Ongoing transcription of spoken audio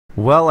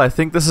Well, I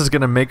think this is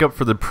going to make up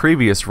for the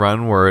previous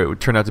run where it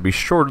turned out to be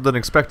shorter than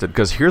expected,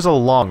 because here's a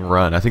long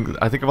run. I think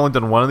I've only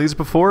done one of these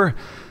before,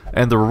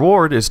 and the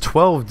reward is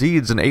 12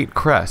 deeds and 8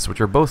 crests, which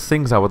are both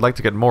things I would like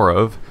to get more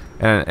of,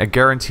 and a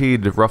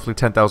guaranteed roughly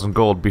 10,000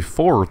 gold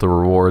before the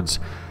rewards.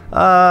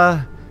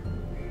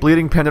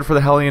 Bleeding Pendant for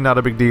the Hellion, not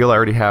a big deal, I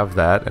already have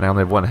that, and I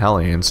only have one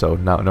Hellion, so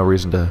no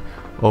reason to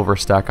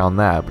overstack on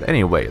that. But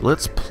anyway,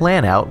 let's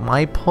plan out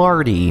my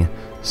party.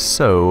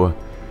 So,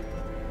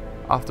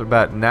 off the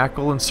bat,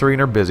 Knackle and Serene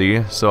are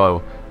busy,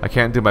 so I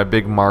can't do my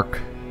big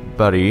Mark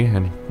buddy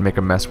and make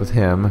a mess with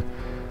him.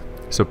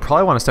 So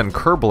probably want to send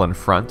Kerbal in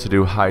front to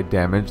do high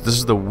damage. This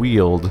is the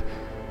Weald.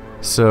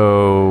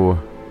 So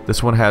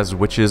this one has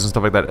witches and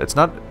stuff like that. It's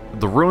not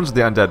the ruins of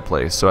the undead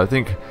place, so I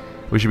think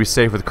we should be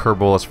safe with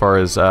Kerbal as far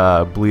as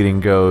bleeding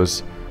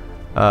goes.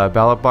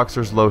 Ballot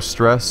Boxer's low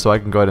stress, so I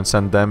can go ahead and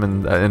send them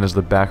in as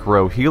the back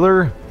row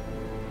healer.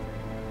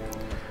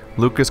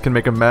 Lucas can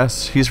make a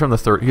mess. He's from the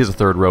third. He's a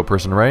third row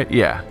person, right?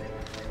 Yeah.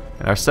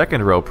 And our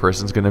second row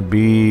person's gonna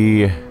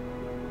be.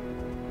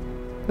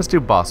 Let's do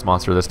boss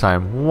monster this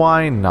time.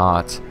 Why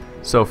not?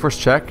 So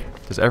first check.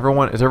 Is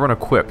everyone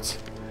equipped?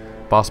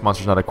 Boss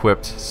monster's not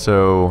equipped.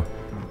 So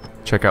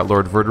check out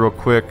Lord Verd real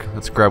quick.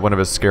 Let's grab one of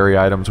his scary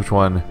items. Which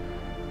one?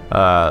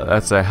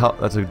 That's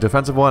a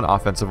defensive one,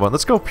 offensive one.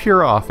 Let's go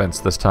pure offense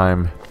this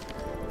time.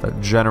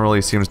 That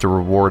generally seems to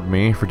reward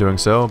me for doing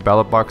so.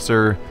 Ballot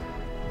Boxer.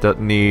 That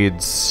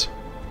needs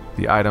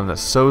the item that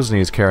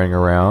Sozni is carrying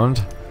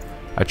around.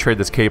 I trade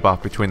this cape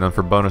off between them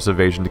for bonus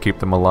evasion to keep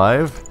them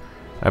alive.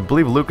 I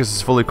believe Lucas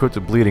is fully equipped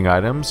with bleeding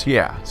items.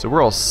 Yeah, so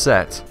we're all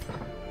set.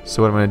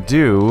 So what I'm going to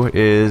do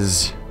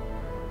is...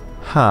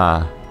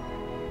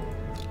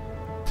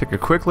 Take a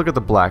quick look at the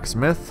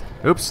blacksmith.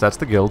 Oops, that's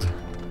the guild.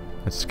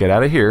 Let's get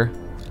out of here.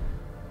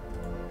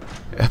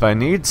 If I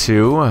need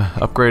to,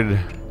 upgrade...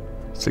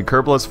 See,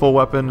 Kerbal has full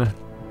weapon.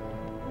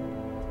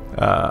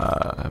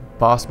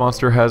 Boss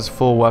monster has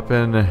full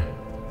weapon.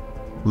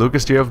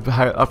 Lucas, do you have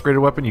high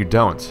upgraded weapon? You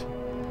don't.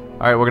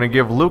 Alright, we're gonna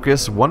give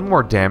Lucas one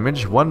more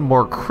damage, one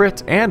more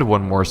crit, and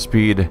one more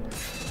speed.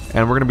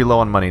 And we're gonna be low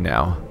on money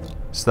now.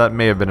 So that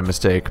may have been a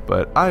mistake,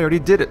 but I already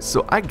did it,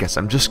 so I guess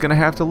I'm just gonna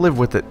have to live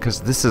with it, because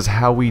this is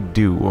how we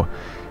do.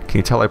 Can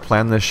you tell I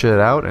planned this shit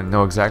out and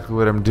know exactly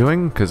what I'm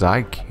doing? Because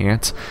I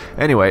can't.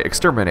 Anyway,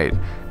 Exterminate.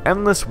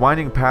 Endless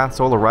winding paths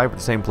all arrive at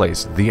the same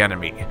place, the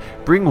enemy.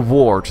 Bring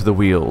war to the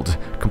Weald.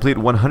 Complete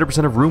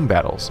 100% of room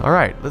battles.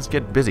 Alright, let's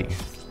get busy.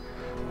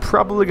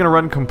 Probably gonna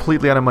run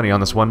completely out of money on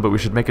this one, but we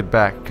should make it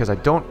back, because I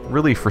don't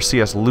really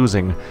foresee us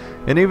losing.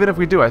 And even if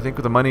we do, I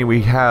think the money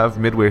we have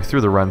midway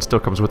through the run still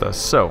comes with us.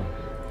 So,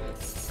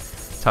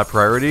 top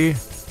priority,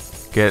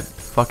 get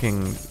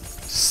fucking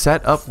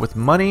set up with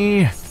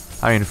money.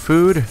 I mean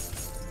food.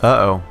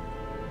 Uh-oh.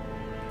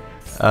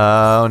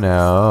 Oh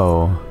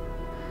no.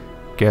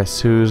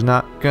 Guess who's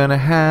not gonna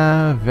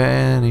have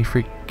any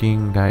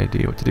freaking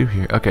idea what to do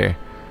here. Okay.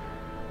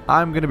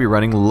 I'm gonna be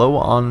running low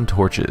on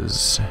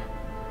torches.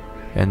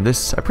 And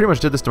this, I pretty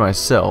much did this to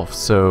myself,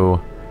 so...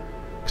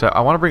 Because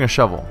I want to bring a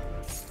shovel.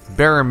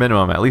 Bare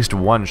minimum, at least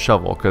one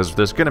shovel, because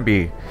there's gonna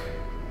be...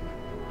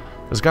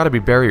 There's gotta be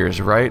barriers,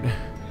 right?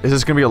 Is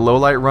this gonna be a low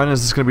light run?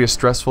 Is this gonna be a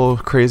stressful,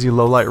 crazy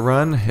low light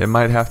run? It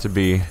might have to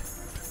be.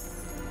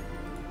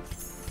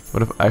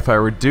 What if I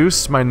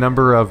reduce my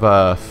number of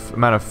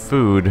amount of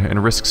food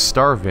and risk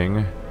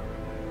starving,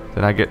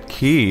 then I get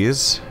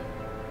keys?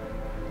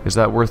 Is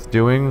that worth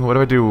doing? What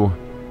do I do?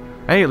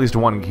 I need at least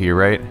one key,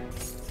 right?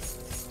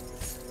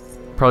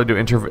 Probably do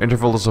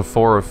intervals of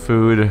 4 of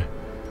food.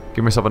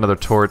 Give myself another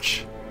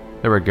torch.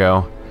 There we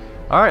go.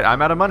 All right,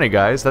 I'm out of money,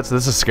 guys. This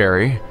is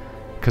scary,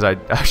 because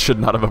I should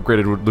not have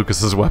upgraded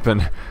Lucas's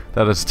weapon.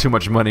 That is too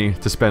much money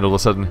to spend all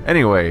of a sudden.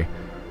 Anyway.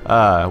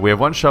 We have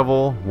one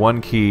shovel,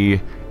 one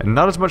key, and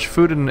not as much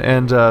food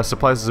and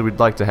supplies as we'd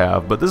like to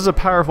have, but this is a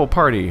powerful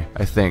party,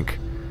 I think.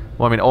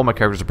 Well, I mean, all my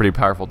characters are pretty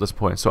powerful at this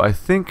point, so I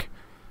think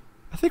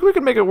we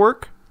can make it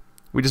work.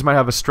 We just might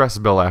have a stress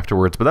bill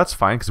afterwards, but that's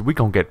fine, because we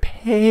gonna get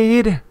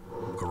paid.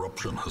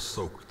 Corruption has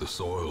soaked the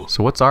soil.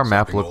 So what's our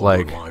map look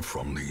like?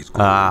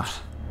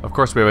 Of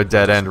course we have a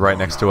dead end right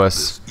next to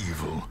us.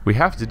 We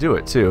have to do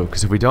it, too,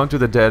 because if we don't do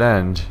the dead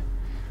end,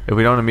 if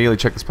we don't immediately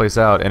check this place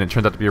out, and it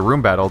turns out to be a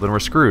room battle, then we're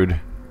screwed.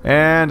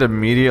 And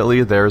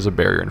immediately there's a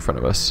barrier in front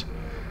of us.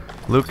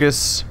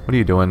 Lucas, what are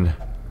you doing? Well,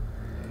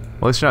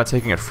 at least you're not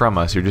taking it from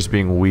us, you're just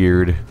being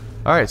weird.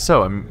 Alright,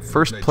 so,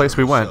 first place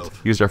we went,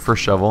 used our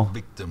first shovel.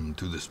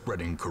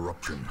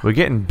 We're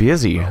getting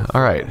busy.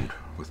 Alright.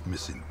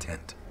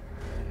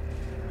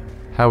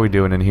 How are we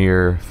doing in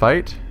here?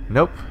 Fight?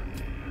 Nope.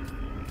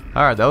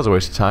 Alright, that was a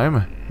waste of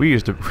time. We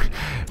used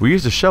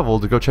a shovel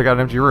to go check out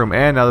an empty room,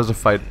 and now there's a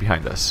fight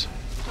behind us.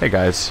 Hey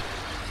guys.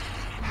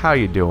 How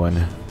you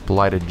doing?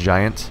 Blighted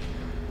giant.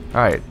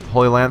 Alright,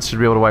 Holy Lance should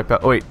be able to wipe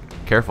out. Oh wait,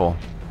 careful.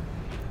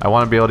 I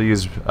want to be able to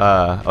use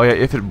oh yeah,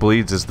 if it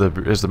bleeds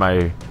is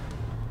my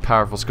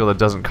powerful skill that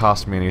doesn't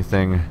cost me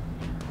anything.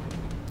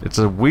 It's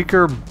a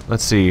weaker,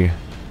 let's see.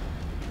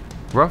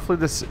 Roughly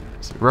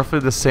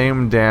the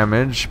same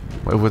damage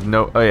with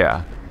no, oh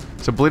yeah.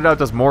 So bleed out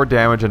does more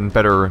damage and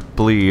better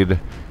bleed,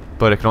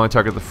 but it can only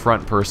target the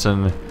front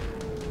person.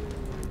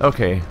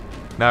 Okay,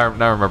 now I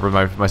remember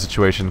my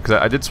situation, because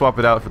I did swap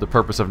it out for the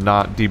purpose of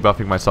not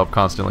debuffing myself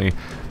constantly.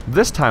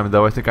 This time,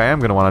 though, I think I am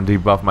going to want to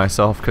debuff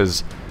myself,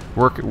 because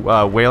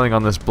wailing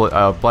on this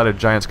blighted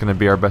giant's going to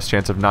be our best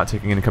chance of not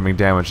taking incoming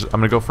damage. I'm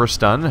going to go for a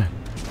stun.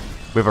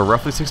 We have a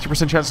roughly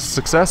 60% chance of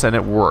success, and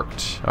it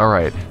worked.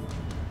 Alright.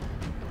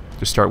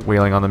 Just start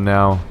wailing on them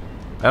now.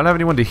 I don't have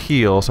anyone to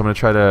heal, so I'm going to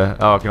try to...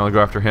 Oh, I can only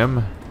go after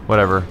him?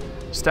 Whatever.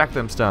 Stack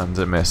them stuns.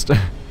 It missed.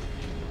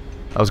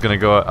 I was going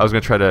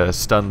to try to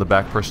stun the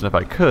back person if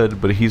I could,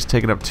 but he's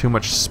taking up too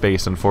much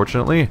space,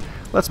 unfortunately.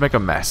 Let's make a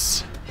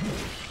mess.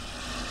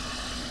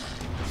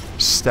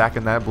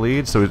 Stacking that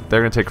bleed, so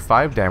they're going to take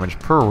 5 damage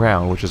per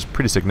round, which is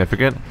pretty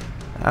significant.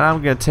 And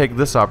I'm going to take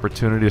this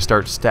opportunity to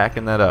start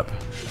stacking that up.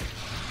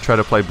 Try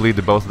to play bleed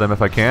to both of them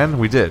if I can.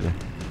 We did.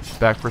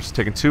 Back person's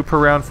taking 2 per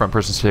round, front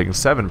person's taking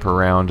 7 per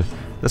round.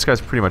 This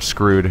guy's pretty much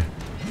screwed.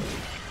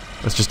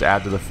 Let's just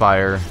add to the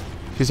fire.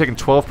 He's taking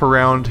 12 per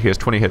round, he has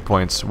 20 hit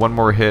points. One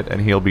more hit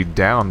and he'll be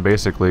down,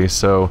 basically,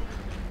 so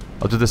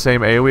I'll do the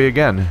same AoE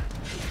again.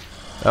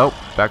 Oh,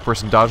 back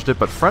person dodged it,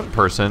 but front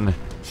person...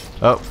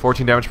 Oh,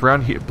 14 damage per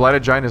round.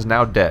 Blighted Giant is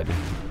now dead.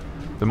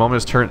 The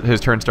moment his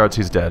turn starts,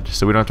 he's dead,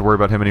 so we don't have to worry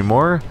about him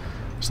anymore.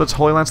 So let's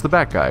Holy Lance the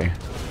back guy.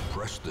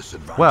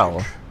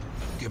 Well,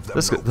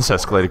 this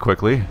escalated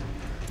quickly.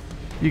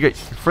 You get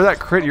for that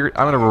crit. I'm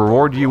gonna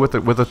reward you with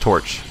a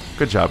torch.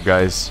 Good job,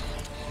 guys.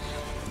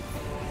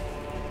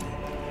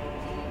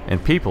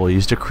 And people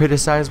used to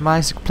criticize my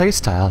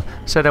playstyle,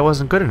 said I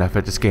wasn't good enough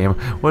at this game.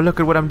 Well, look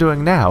at what I'm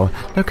doing now.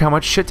 Look how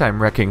much shit I'm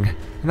wrecking.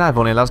 And I've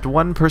only lost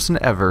 1 person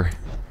ever.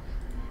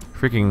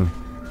 Freaking...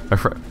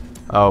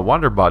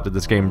 Wanderbot did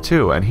this game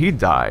too, and he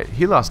died.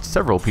 He lost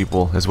several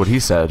people, is what he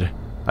said.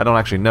 I don't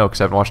actually know,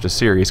 because I haven't watched a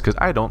series, because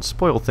I don't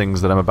spoil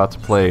things that I'm about to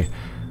play.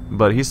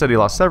 But he said he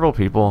lost several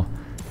people,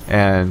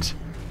 and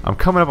I'm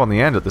coming up on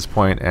the end at this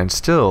point, and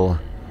still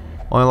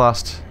only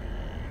lost...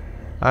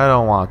 I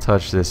don't want to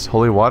touch this.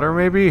 Holy water,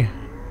 maybe?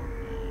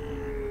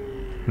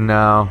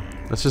 No.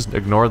 Let's just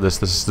ignore this.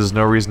 There's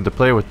no reason to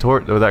play with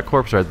that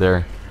corpse right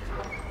there.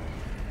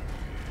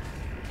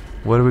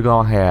 What are we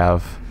gonna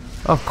have?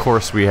 Of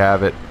course we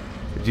have it.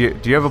 Do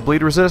you have a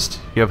bleed resist?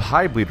 You have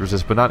high bleed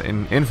resist, but not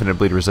an infinite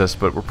bleed resist,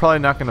 but we're probably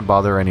not gonna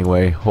bother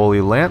anyway.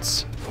 Holy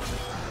Lance.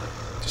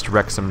 Just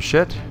wreck some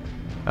shit.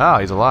 Ah,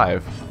 he's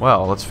alive.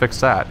 Well, let's fix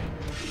that.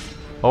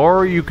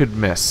 Or you could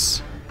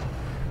miss.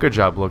 Good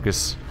job,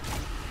 Lucas.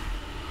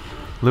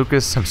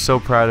 Lucas, I'm so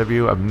proud of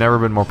you. I've never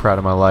been more proud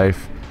of my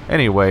life.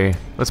 Anyway,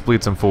 let's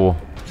bleed some fool.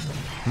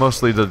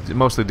 Mostly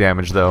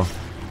damage though.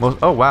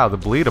 Oh wow, the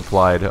bleed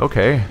applied.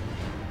 Okay.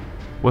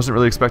 Wasn't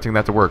really expecting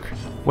that to work.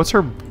 What's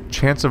her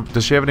chance of...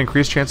 Does she have an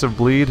increased chance of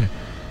bleed?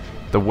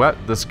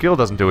 The skill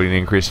doesn't do any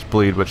increased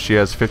bleed, but she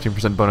has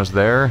 15% bonus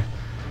there.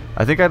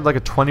 I think I had like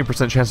a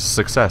 20% chance of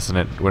success in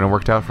it when it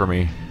worked out for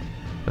me.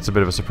 That's a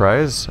bit of a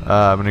surprise.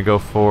 I'm gonna go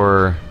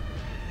for...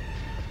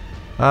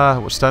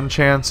 stun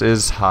chance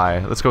is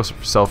high. Let's go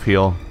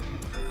self-heal.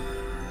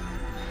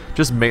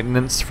 Just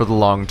maintenance for the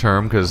long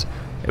term, because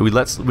we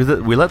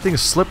let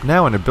things slip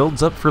now and it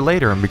builds up for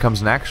later and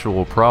becomes an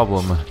actual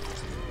problem.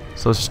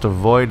 So let's just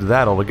avoid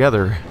that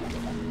altogether.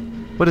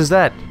 What is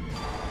that?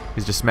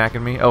 He's just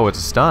smacking me? Oh, it's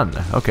a stun.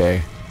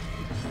 Okay.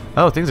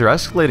 Oh, things are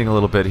escalating a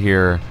little bit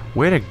here.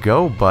 Way to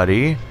go,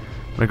 buddy.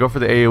 I'm gonna go for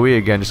the AoE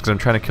again just because I'm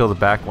trying to kill the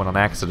back one on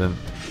accident.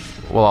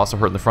 While also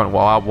hurting the front.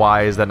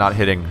 Why is that not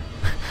hitting?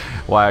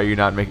 Why are you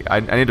not making... I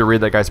need to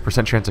read that guy's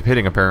percent chance of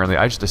hitting, apparently.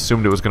 I just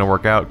assumed it was going to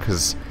work out,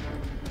 because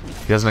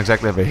he doesn't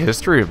exactly have a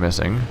history of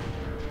missing.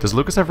 Does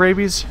Lucas have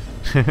rabies?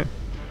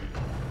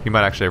 He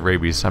might actually have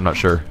rabies, I'm not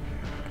sure.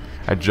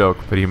 I joke,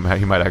 but he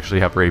might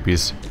actually have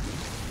rabies.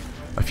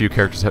 A few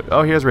characters have...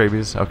 Oh, he has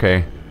rabies,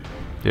 okay.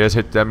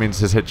 That means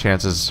his hit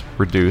chance is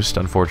reduced,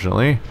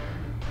 unfortunately.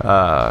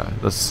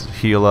 Let's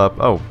heal up.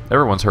 Oh,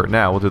 everyone's hurt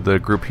now. We'll do the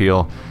group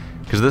heal.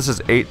 Because this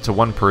is 8 to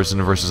 1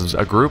 person versus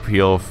a group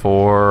heal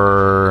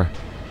for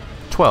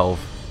 12.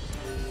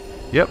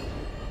 Yep.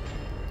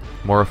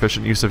 More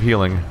efficient use of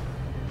healing.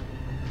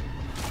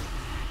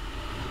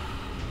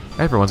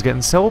 Everyone's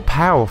getting so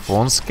powerful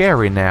and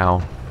scary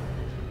now.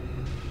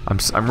 I'm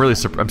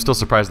still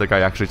surprised that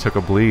guy actually took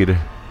a bleed.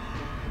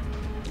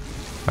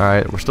 All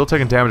right, we're still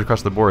taking damage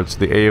across the board. So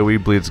the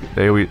AOE bleeds.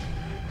 AOE.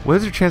 What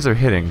is your chance of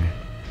hitting?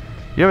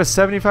 You have a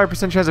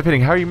 75% chance of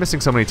hitting. How are you missing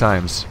so many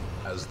times?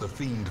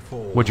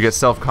 Would you get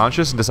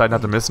self-conscious and decide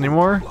not to miss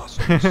anymore?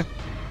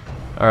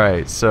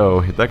 Alright,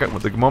 so that guy,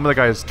 the moment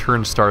that guy's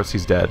turn starts,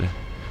 he's dead.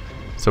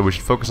 So we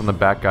should focus on the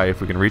back guy if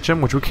we can reach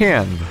him, which we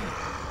can.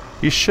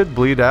 He should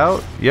bleed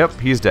out. Yep,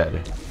 he's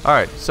dead.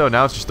 Alright, so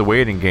now it's just the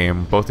waiting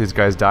game. Both these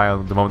guys die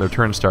on the moment their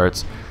turn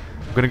starts.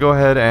 I'm going to go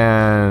ahead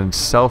and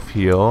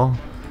self-heal,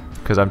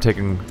 because I'm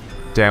taking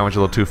damage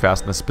a little too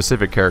fast in this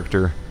specific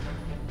character.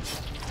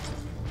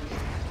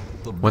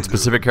 When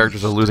specific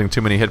characters are losing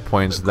too many hit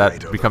points,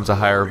 that becomes a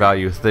higher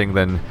value thing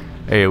than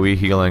AoE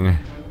healing.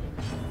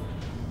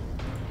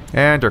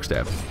 And Dirk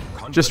Stab.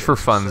 Just for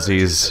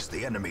funsies.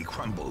 The enemy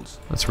crumbles.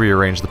 Let's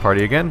rearrange the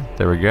party again.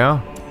 There we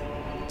go.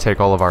 Take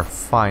all of our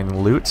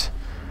fine loot.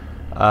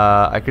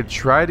 I could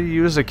try to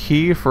use a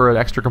key for an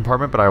extra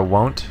compartment, but I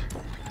won't.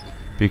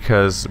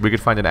 Because we could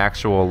find an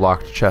actual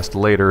locked chest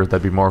later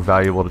that'd be more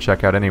valuable to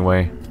check out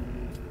anyway.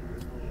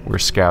 We're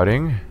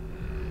scouting.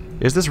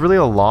 Is this really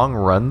a long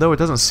run, though? It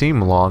doesn't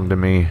seem long to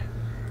me.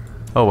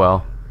 Oh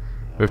well.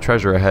 We have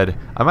treasure ahead.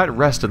 I might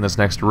rest in this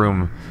next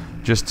room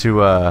just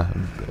to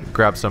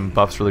grab some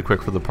buffs really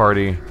quick for the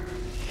party.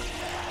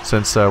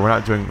 Since we're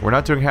not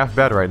doing half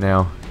bad right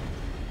now.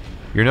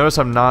 You'll notice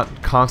I'm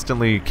not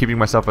constantly keeping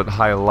myself at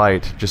high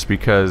light just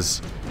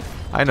because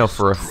I know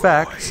for a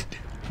fact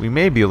we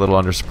may be a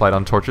little undersupplied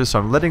on torches, so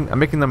I'm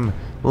making them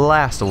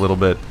last a little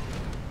bit.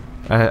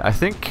 I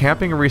think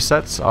camping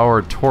resets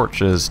our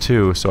torches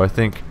too, so I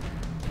think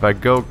if I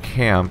go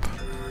camp,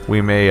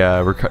 we may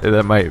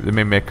it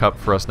may make up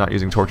for us not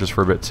using torches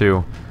for a bit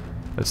too.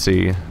 Let's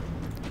see.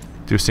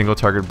 Do single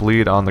target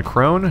bleed on the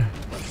crone.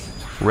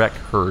 Wreck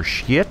her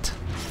shit.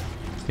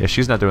 Yeah,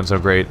 she's not doing so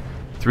great.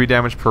 3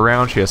 damage per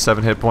round. She has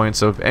 7 hit points.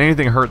 So if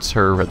anything hurts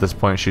her at this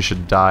point, she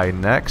should die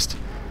next.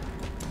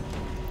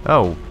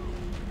 Oh.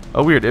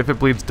 Oh, weird. If it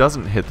bleeds,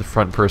 doesn't hit the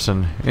front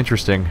person.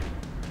 Interesting.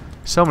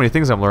 So many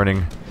things I'm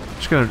learning.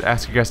 Just gonna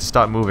ask you guys to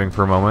stop moving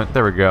for a moment.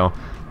 There we go.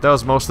 That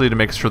was mostly to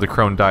make sure the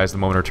crone dies the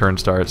moment her turn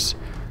starts.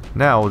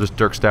 Now we'll just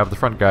dirk stab the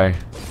front guy.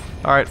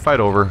 Alright, fight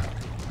over.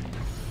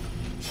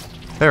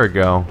 There we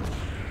go.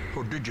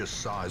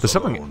 There's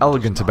something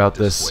elegant about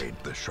this.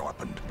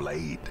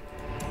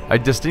 I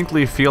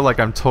distinctly feel like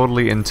I'm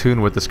totally in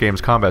tune with this game's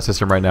combat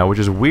system right now, which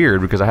is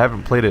weird because I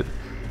haven't played it.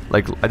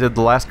 Like, I did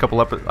the last couple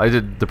I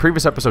did the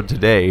previous episode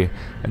today,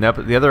 and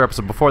the other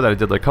episode before that I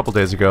did like a couple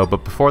days ago,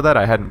 but before that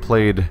I hadn't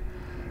played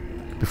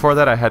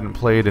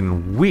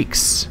in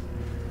weeks.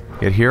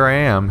 Yet here I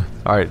am.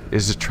 Alright,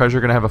 is this treasure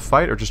gonna have a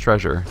fight or just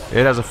treasure?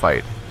 It has a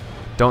fight.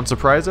 Don't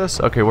surprise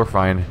us? Okay, we're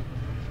fine.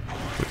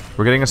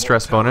 We're getting a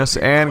stress bonus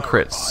and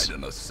crits.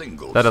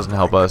 That doesn't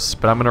help us,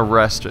 but I'm gonna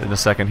rest in a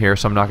second here,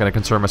 so I'm not gonna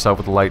concern myself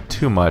with the light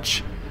too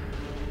much.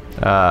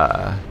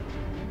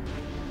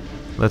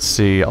 Let's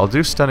see, I'll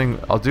do stunning,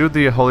 I'll do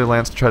the Holy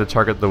Lance to try to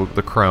target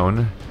the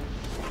crone.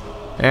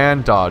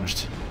 And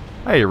dodged.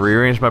 I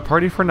rearranged my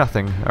party for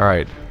nothing.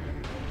 Alright.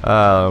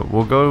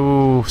 We'll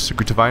go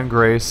Divine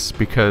Grace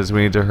because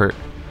we need to hurt...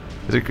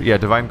 yeah,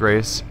 Divine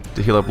Grace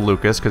to heal up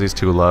Lucas because he's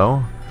too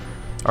low.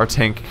 Our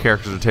tank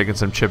characters are taking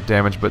some chip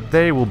damage, but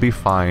they will be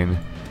fine.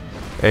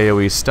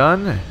 AoE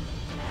stun.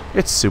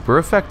 It's super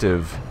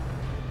effective.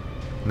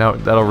 Now,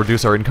 that'll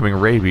reduce our incoming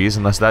rabies,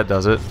 unless that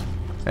does it.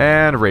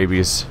 And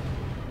rabies.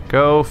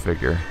 Go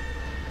figure.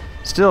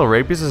 Still,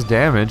 rabies is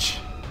damage.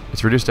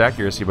 It's reduced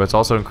accuracy, but it's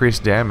also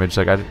increased damage.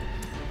 Like, I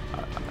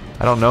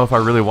don't know if I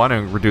really want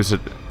to reduce it.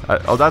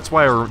 Oh, that's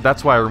why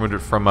I removed it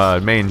from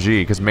main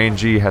G, because main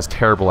G has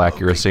terrible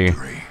accuracy.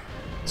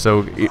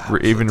 So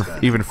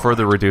even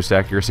further reduced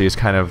accuracy is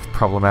kind of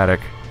problematic.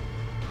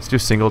 Let's do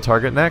single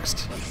target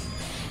next.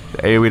 The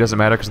AoE doesn't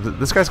matter because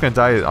this guy's gonna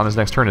die on his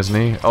next turn, isn't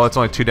he? Oh, it's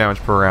only 2 damage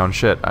per round.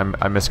 Shit,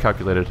 I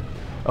miscalculated.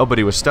 Oh, but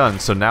he was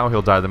stunned, so now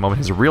he'll die the moment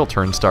his real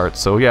turn starts.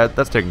 So yeah,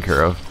 that's taken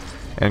care of.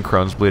 And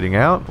Crone's bleeding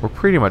out. We're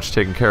pretty much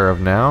taken care of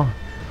now.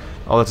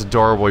 Oh, that's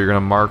adorable. You're gonna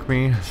mark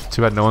me.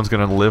 Too bad no one's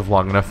gonna live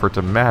long enough for it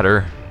to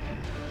matter.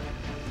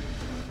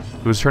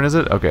 Whose turn is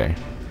it? Okay.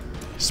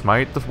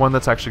 Smite the one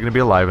that's actually going to be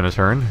alive in a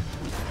turn.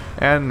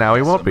 And now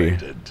he won't be.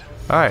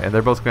 Alright, and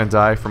they're both going to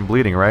die from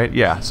bleeding, right?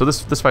 Yeah, so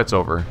this fight's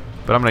over.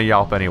 But I'm going to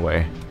yelp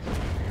anyway.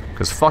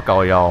 Because fuck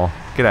all y'all.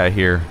 Get out of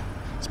here.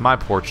 It's my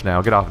porch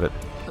now. Get off it.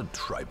 A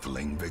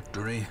trifling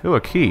victory. Ooh, a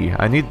key.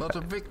 I need... But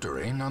a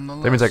victory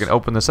nonetheless. That means I can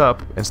open this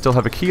up and still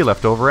have a key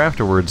left over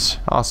afterwards.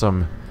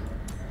 Awesome.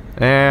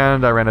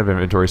 And I ran out of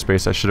inventory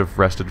space. I should have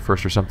rested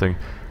first or something.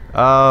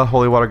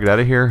 Holy water, get out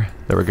of here.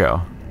 There we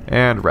go.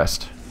 And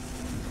rest.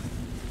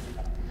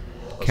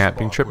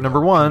 Camping trip number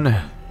 1.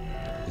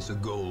 Is a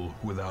goal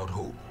without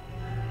hope.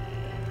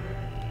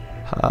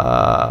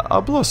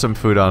 I'll blow some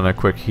food on a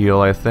quick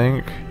heal, I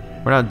think.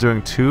 We're not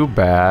doing too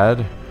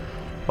bad.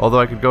 Although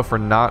I could go for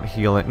not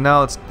healing. No,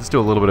 let's do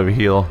a little bit of a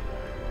heal.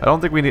 I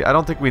don't think we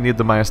need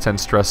the -10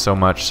 stress so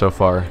much so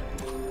far.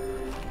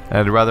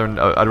 I'd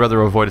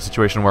rather avoid a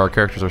situation where our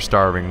characters are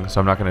starving, so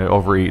I'm not going to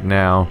overeat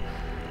now.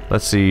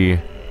 Let's see.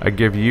 I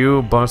give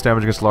you bonus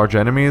damage against large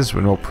enemies,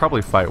 and we'll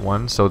probably fight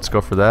one, so let's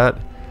go for that.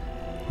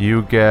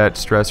 You get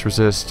stress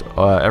resist.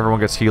 Everyone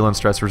gets heal and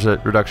stress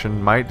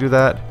reduction. Might do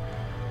that.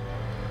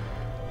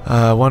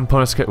 One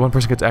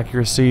person gets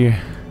accuracy.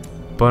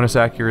 Bonus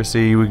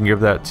accuracy. We can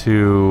give that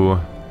to...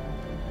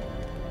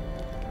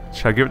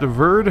 Should I give it to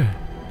Verd?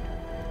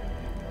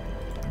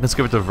 Let's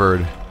give it to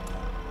Verd.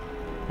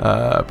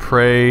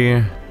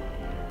 Pray.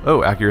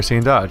 Oh, accuracy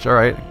and dodge.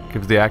 Alright.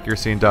 Give the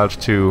accuracy and dodge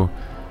to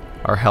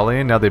our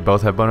Hellion. Now they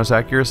both have bonus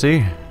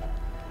accuracy.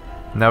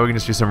 Now we can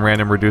just do some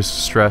random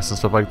reduced stress and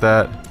stuff like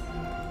that.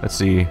 Let's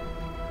see.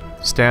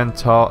 Stand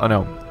tall. Oh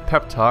no.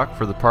 Pep talk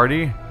for the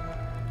party.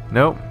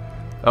 Nope.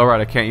 Oh right,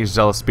 I can't use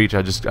zealous speech.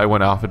 I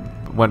went off it,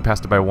 went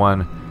past it by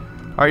 1.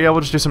 Alright, yeah, we'll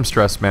just do some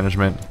stress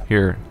management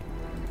here.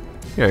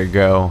 There you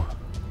go.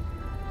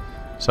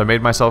 So I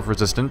made myself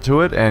resistant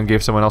to it and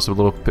gave someone else a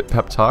little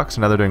pep talk,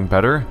 so now they're doing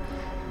better.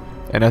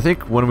 And I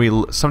think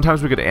when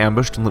sometimes we get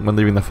ambushed when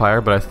leaving the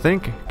fire, but I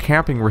think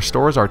camping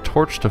restores our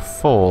torch to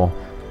full,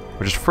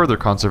 which is further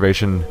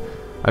conservation.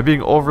 I'm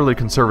being overly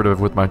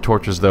conservative with my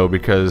torches though,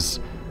 because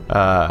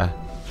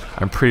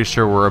I'm pretty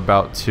sure we're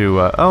about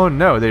to... oh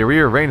no, they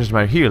rearranged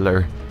my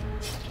healer.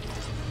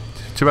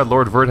 Too bad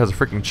Lord Verd has a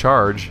freaking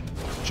charge.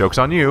 Joke's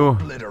on you.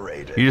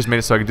 You just made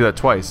it so I can do that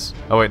twice.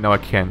 Oh wait, no I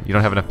can't. You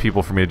don't have enough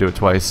people for me to do it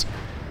twice.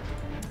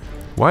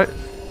 What?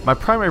 My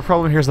primary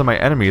problem here is that my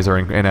enemies are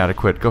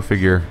inadequate. Go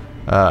figure.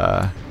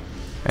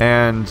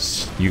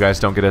 And you guys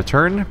don't get a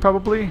turn,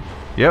 probably?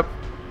 Yep.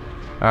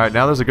 Alright,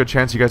 now there's a good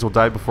chance you guys will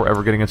die before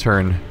ever getting a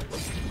turn.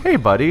 Hey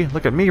buddy,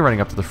 look at me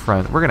running up to the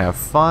front. We're gonna have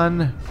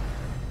fun.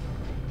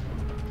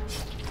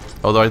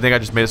 Although I think I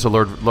just made it so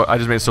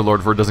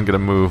Lord Verd doesn't get a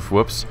move.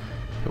 Whoops.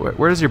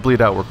 Where does your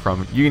bleed out work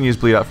from? You can use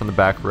bleed out from the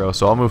back row,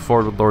 so I'll move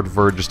forward with Lord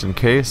Verd just in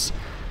case.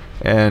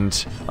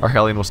 And our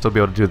Hellion will still be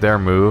able to do their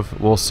move.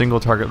 We'll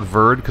single target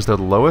Verd because they're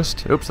the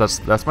lowest. Oops,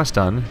 that's my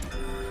stun.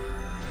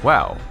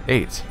 Wow,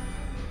 8.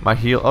 My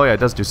heal, oh yeah, it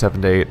does do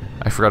 7 to 8.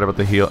 I forgot about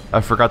the heal.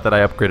 I forgot that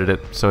I upgraded it,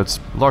 so it's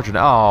larger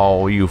now.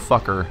 Oh, you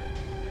fucker.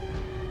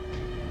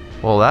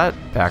 Well, that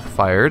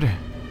backfired.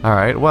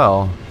 Alright,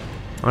 well,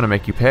 I'm gonna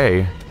make you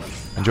pay.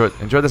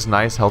 Enjoy this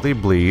nice, healthy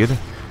bleed.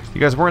 You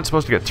guys weren't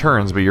supposed to get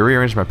turns, but you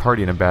rearranged my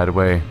party in a bad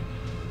way.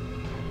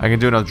 I can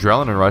do an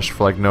adrenaline rush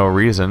for like no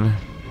reason.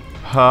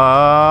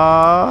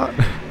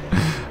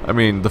 I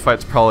mean, the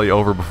fight's probably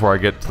over before I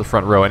get to the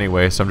front row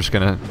anyway, so I'm just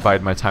gonna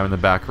bide my time in the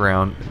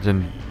background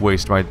and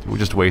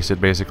just waste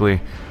it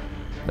basically.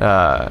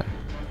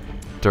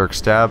 Dirk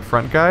stab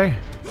front guy.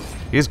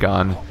 He's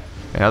gone.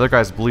 And other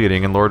guy's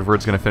bleeding, and Lord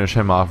Verd's gonna finish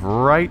him off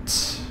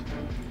right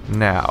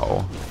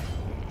now.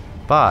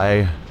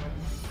 Bye.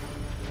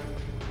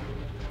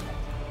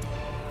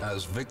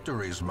 As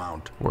victories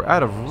mount, We're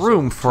out of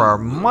room for our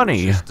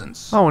money.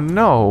 Oh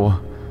no.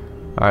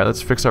 Alright,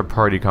 let's fix our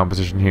party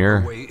composition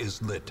here. The way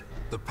is lit.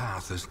 The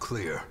path is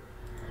clear.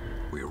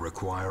 We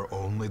require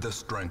only the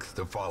strength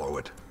to follow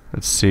it.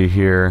 Let's see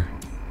here.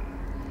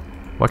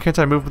 Why can't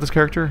I move with this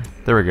character?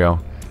 There we go.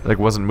 Like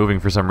wasn't moving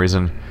for some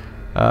reason.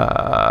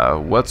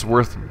 What's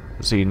worth?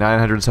 Let's see,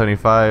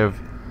 975,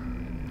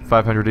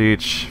 500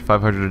 each,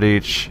 500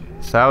 each,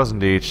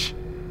 1,000 each.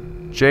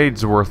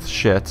 Jade's worth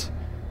shit.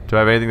 Do I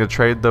have anything to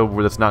trade though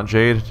that's not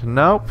Jade?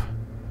 Nope.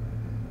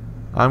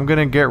 I'm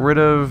gonna get rid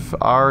of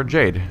our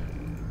Jade.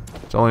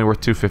 It's only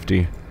worth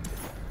 250.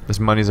 This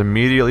money's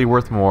immediately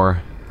worth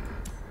more.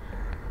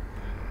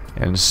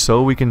 And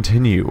so we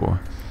continue.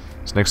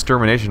 It's an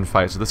extermination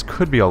fight, so this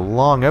could be a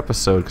long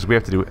episode because we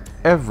have to do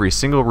every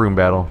single room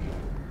battle.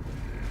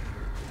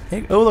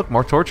 Hey, oh look,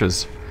 more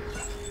torches.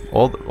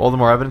 All the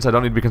more evidence I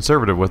don't need to be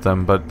conservative with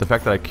them, but the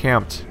fact that I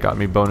camped got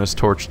me bonus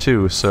torch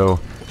too, so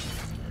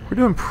we're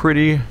going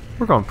pretty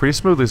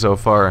smoothly so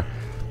far.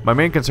 My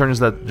main concern is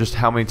that just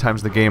how many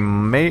times the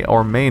game may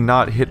or may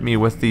not hit me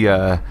with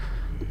the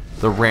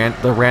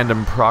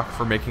random proc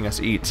for making us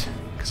eat.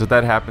 Because if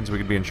that happens, we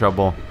could be in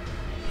trouble.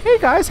 Hey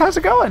guys, how's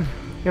it going?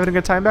 You having a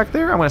good time back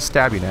there? I'm gonna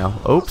stab you now.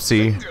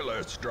 Oopsie.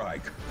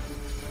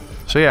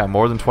 So yeah,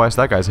 more than twice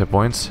that guy's hit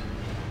points.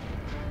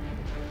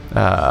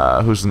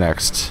 Who's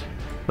next?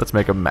 Let's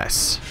make a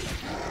mess.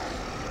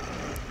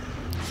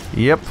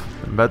 Yep,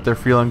 I bet they're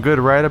feeling good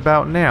right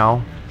about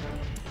now.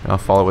 I'll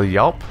follow with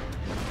Yelp.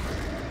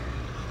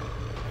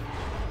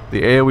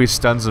 The AoE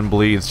stuns and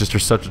bleeds just are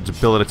such a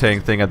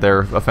debilitating thing at their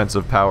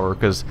offensive power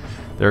because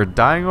they're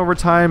dying over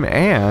time,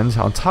 and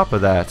on top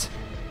of that,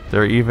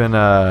 they're even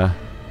I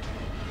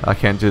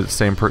can't do the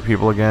same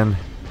people again.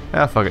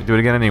 Ah, fuck it, do it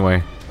again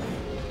anyway.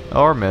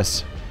 Or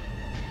miss.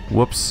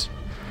 Whoops.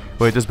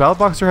 Wait, does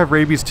Battleboxer have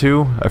rabies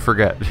too? I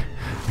forget.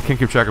 I can't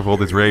keep track of all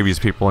these rabies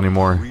people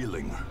anymore.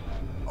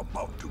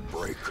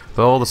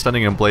 But all the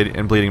stunning and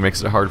bleeding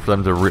makes it hard for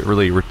them to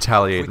really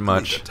retaliate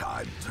much.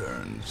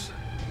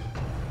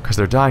 Because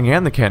they're dying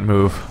and they can't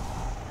move.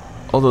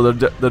 Although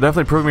they're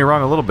definitely proving me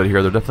wrong a little bit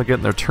here. They're definitely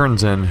getting their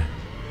turns in.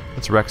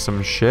 Let's wreck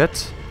some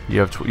shit. You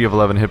have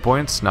 11 hit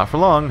points. Not for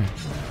long.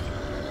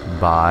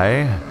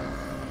 Bye.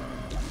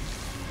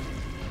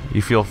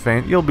 You feel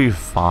faint? You'll be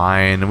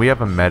fine. We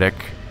have a medic.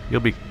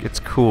 It's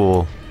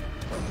cool.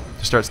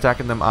 Just start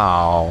stacking them.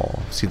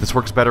 Ow. See, this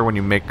works better when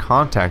you make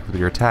contact with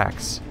your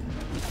attacks.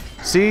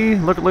 See?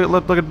 Look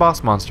at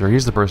Boss Monster.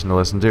 He's the person to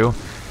listen to.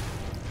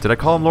 Did I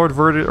call him Lord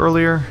Verd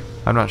earlier?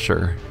 I'm not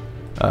sure.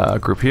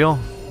 Group heal.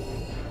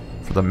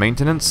 For the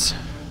maintenance.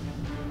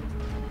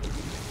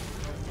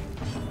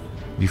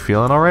 You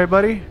feeling alright,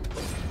 buddy?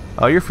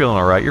 Oh, you're feeling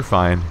alright. You're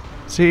fine.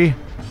 See?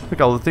 Look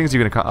at all the things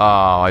you're gonna...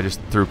 Oh, I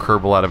just threw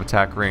Kerbal out of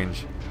attack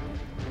range.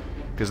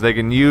 Because they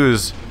can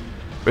use...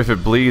 if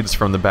it bleeds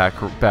from the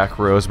back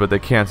rows, but they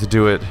can't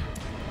do it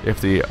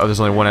if there's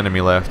only one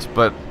enemy left.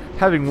 But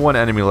having one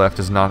enemy left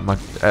is not much.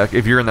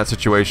 If you're in that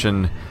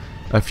situation,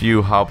 a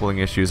few hobbling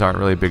issues aren't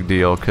really a big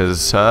deal,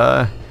 because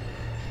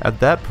at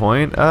that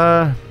point,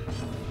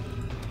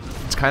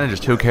 it's kind of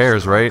just who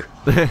cares, right?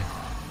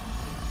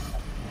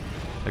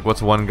 Like,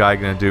 what's one guy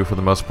gonna do for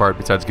the most part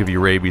besides give you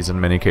rabies in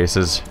many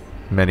cases?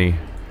 Many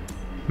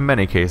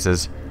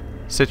cases.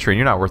 Citrine,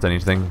 you're not worth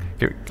anything.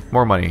 Give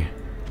more money.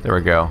 There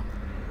we go.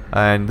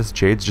 And this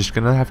Jade's just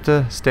gonna have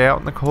to stay out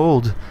in the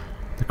cold.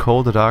 The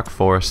cold, dark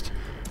forest.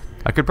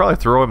 I could probably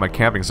throw away my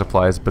camping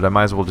supplies, but I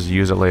might as well just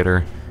use it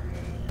later.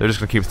 They're just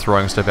gonna keep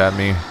throwing stuff at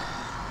me.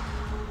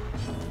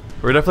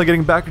 We're definitely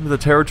getting back into the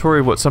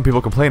territory of what some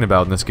people complain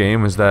about in this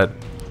game, is that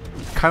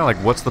kind of like,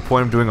 what's the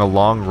point of doing a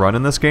long run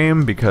in this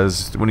game?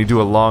 Because when you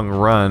do a long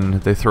run,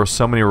 they throw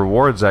so many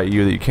rewards at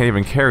you that you can't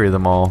even carry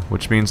them all,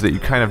 which means that you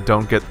kind of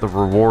don't get the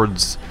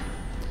rewards.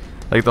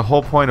 Like, the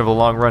whole point of a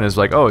long run is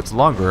like, oh, it's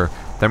longer.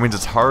 That means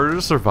it's harder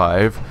to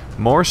survive,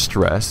 more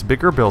stress,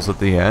 bigger bills at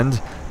the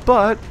end,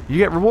 but you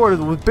get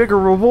rewarded with bigger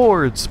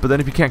rewards. But then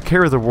if you can't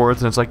carry the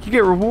rewards, then it's like, you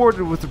get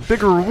rewarded with the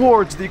bigger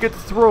rewards that you get to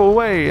throw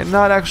away and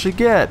not actually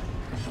get.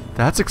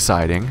 That's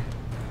exciting.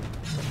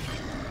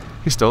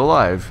 He's still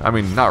alive. I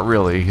mean, not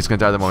really. He's gonna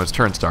die the moment his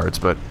turn starts,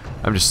 but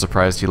I'm just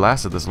surprised he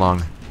lasted this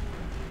long.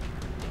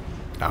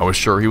 I was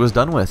sure he was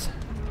done with.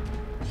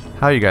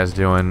 How you guys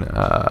doing?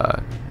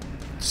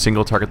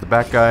 Single target the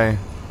back guy.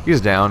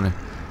 He's down.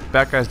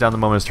 Back guy's down the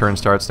moment his turn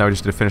starts. Now we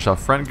just need to finish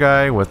off front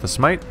guy with the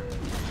smite.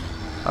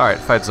 Alright,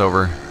 fight's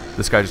over.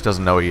 This guy just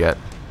doesn't know it yet.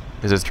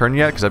 Is his turn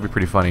yet? Because that'd be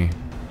pretty funny.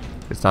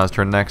 It's not his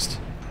turn next.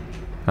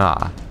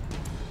 Ah.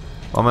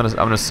 Well, I'm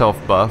gonna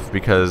self-buff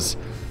because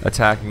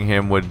attacking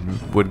him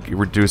would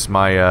reduce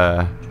my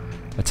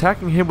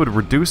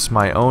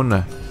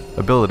own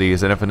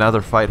abilities, and if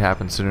another fight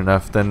happens soon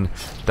enough, then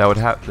that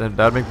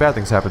would make bad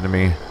things happen to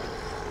me.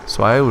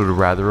 So I would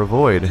rather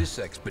avoid. This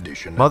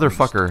expedition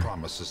Motherfucker.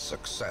 promises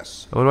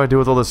success. What do I do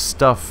with all this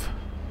stuff?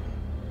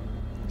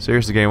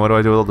 Seriously, game, what do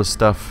I do with all this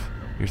stuff?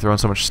 You're throwing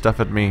so much stuff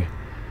at me.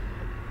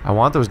 I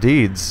want those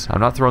deeds. I'm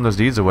not throwing those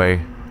deeds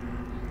away.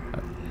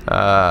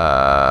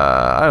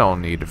 I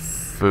don't need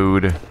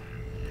food.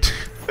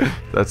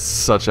 That's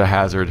such a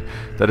hazard.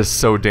 That is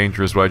so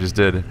dangerous what I just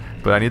did.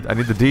 But I need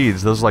the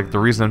deeds. Those are like the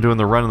reason I'm doing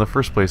the run in the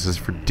first place, is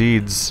for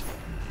deeds.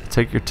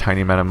 Take your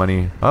tiny amount of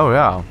money. Oh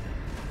yeah.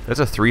 That's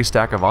a 3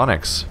 stack of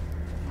onyx.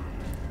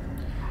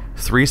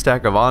 3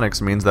 stack of onyx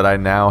means that I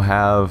now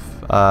have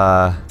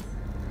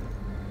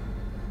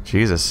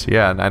Jesus,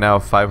 yeah, I now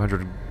have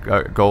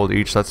 500 gold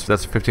each. That's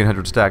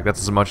 1,500 stack. That's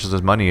as much as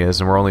his money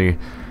is, and we're only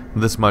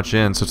this much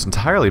in, so it's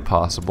entirely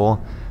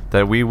possible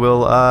that we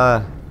will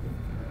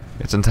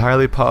it's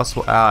entirely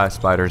possible.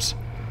 Spiders.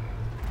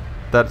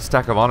 That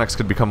stack of onyx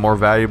could become more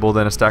valuable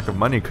than a stack of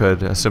money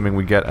could, assuming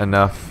we get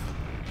enough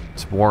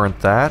to warrant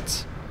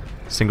that.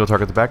 Single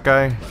target the back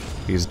guy.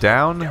 He's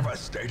down.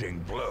 Devastating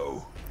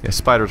blow. Yeah,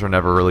 spiders are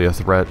never really a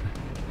threat.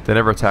 They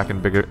never attack in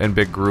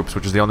big groups,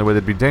 which is the only way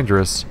they'd be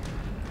dangerous.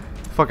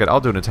 Fuck it,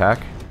 I'll do an attack.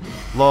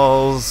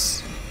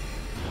 Lols.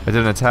 I did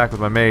an attack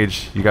with my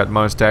mage. You got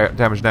most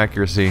damage and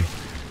accuracy.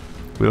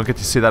 We don't get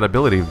to see that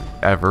ability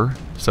ever,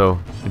 so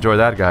enjoy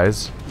that,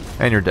 guys.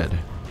 And you're dead.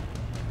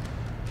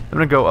 I'm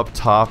gonna go up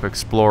top,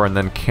 explore, and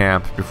then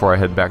camp before I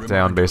head back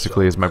down,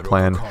 basically, is my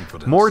plan.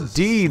 More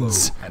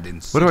deeds!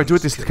 What do I do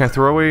with these? Can I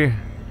throw away?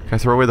 Can I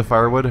throw away the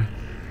firewood?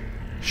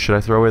 Should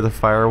I throw away the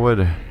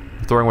firewood?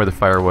 I'm throwing away the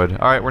firewood.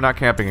 Alright, we're not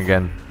camping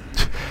again.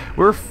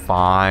 We're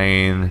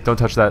fine. Don't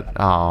touch that.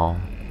 Oh.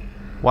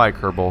 Why,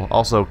 Kerbal?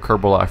 Also,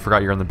 Kerbal, I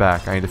forgot you're in the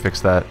back. I need to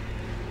fix that.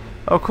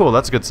 Oh, cool.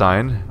 That's a good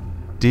sign.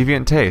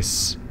 Deviant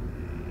tastes.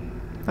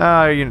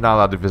 You're not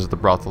allowed to visit the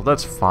brothel.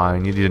 That's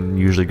fine. You didn't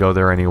usually go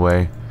there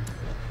anyway.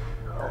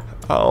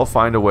 I'll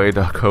find a way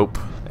to cope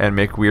and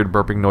make weird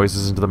burping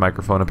noises into the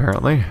microphone,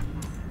 apparently.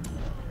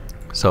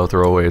 So,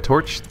 throw away a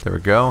torch. There we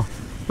go.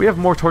 We have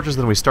more torches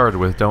than we started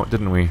with,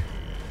 didn't we?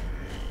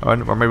 Or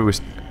maybe we...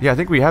 Yeah, I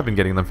think we have been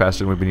getting them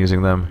faster than we've been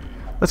using them.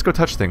 Let's go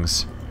touch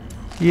things.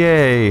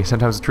 Yay!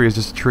 Sometimes a tree is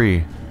just a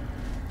tree.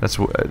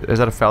 Is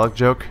that a phallic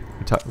joke?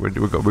 We're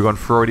going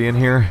Freudian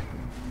here?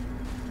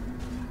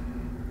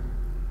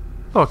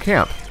 Oh, a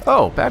camp.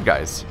 Oh, bad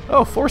guys.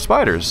 Oh, 4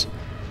 spiders.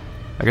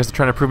 I guess they're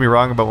trying to prove me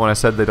wrong about when I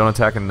said they don't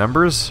attack in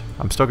numbers.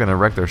 I'm still gonna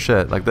wreck their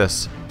shit, like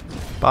this.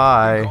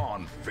 Bye.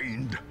 Gone,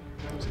 fiend.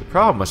 So the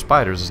problem with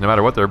spiders is no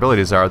matter what their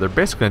abilities are, they're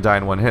basically gonna die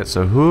in one hit,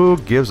 so who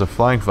gives a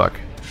flying fuck?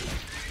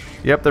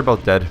 Yep, they're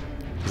both dead.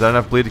 Is that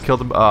enough bleed to kill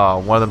them? Oh,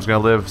 one of them's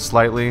gonna live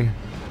slightly.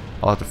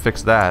 I'll have to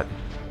fix that.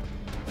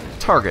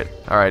 Target.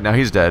 Alright, now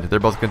he's dead. They're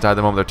both gonna die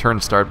the moment their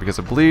turns start because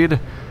of bleed.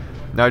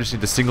 Now I just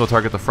need to single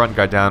target the front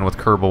guy down with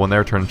Kerbal when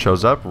their turn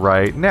shows up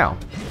right now.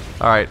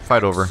 Alright,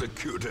 fight over.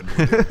 Executed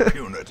with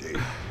impunity.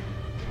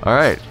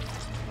 Alright.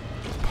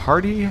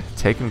 Party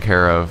taken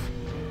care of.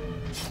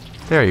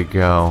 There you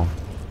go.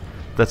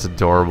 That's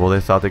adorable. They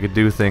thought they could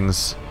do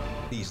things.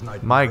 These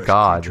My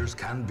God. creatures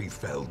can be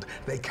felled.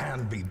 They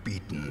can be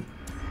beaten.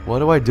 What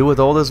do I do with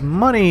all this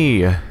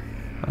money?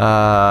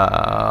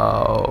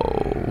 Oh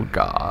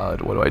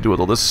God. What do I do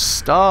with all this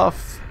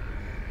stuff?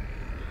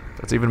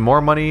 That's even more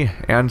money,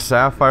 and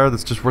sapphire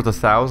that's just worth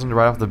 1,000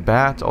 right off the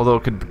bat, although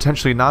it could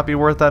potentially not be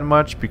worth that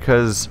much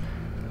because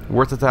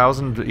worth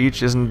 1,000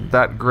 each isn't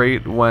that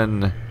great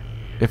when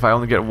if I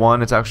only get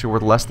one, it's actually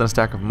worth less than a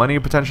stack of money,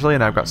 potentially,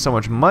 and I've got so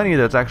much money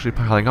that it's actually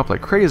piling up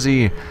like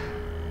crazy.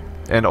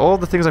 And all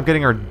the things I'm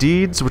getting are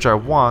deeds, which I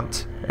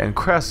want, and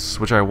crests,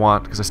 which I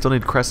want, because I still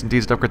need crests and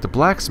deeds to upgrade the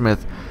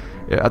blacksmith.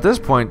 At this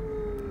point,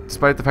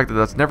 despite the fact that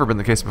that's never been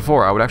the case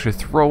before, I would actually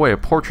throw away a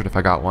portrait if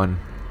I got one.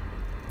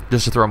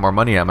 Just to throw more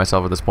money at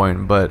myself at this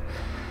point, but...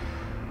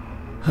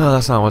 oh,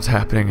 that's not what's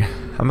happening.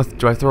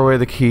 Do I throw away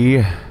the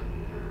key?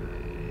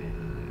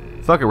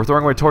 Fuck it, we're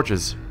throwing away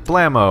torches.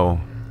 Blammo!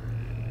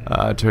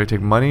 Do I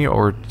take money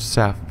or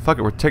saf? Fuck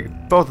it, we're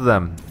taking both of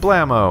them.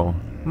 Blammo!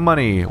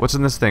 Money! What's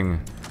in this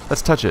thing?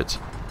 Let's touch it.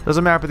 There's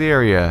a map of the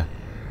area.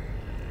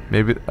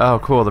 Maybe... oh,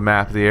 cool, the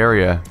map of the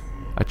area.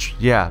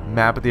 Yeah,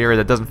 map of the area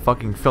that doesn't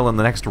fucking fill in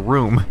the next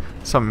room.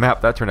 Some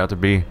map that turned out to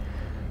be.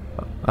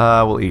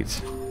 We'll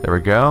eat. There we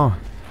go.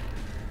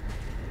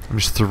 I'm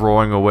just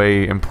throwing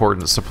away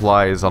important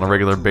supplies on a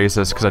regular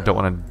basis because I don't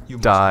want to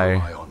die.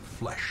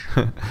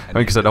 I mean,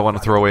 because I don't want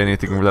to throw away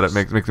anything that it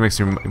makes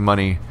me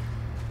money.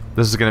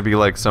 This is going to be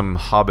like some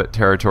Hobbit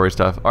territory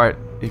stuff. Alright,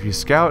 if you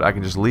scout, I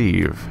can just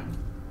leave.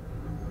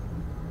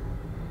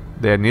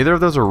 Yeah, neither of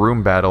those are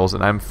room battles,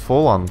 and I'm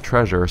full on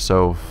treasure,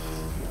 so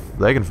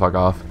they can fuck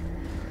off.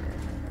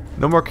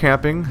 No more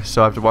camping,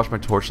 so I have to watch my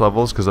torch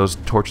levels, because those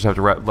torches have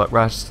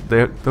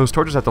to those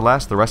torches have to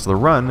last the rest of the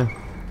run.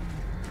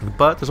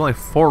 But there's only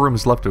 4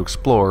 rooms left to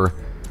explore.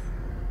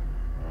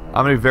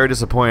 I'm gonna be very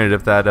disappointed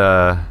if that,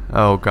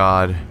 oh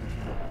god.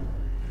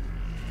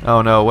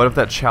 Oh no, what if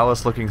that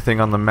chalice-looking thing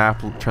on the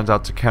map turns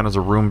out to count as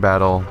a room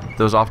battle?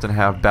 Those often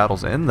have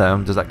battles in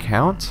them. Does that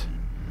count?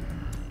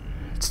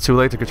 It's too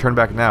late to turn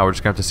back now. We're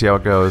just gonna have to see how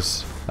it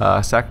goes.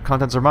 Sack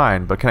contents are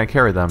mine, but can I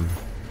carry them?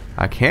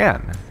 I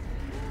can.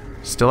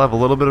 Still have a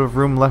little bit of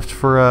room left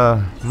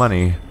for,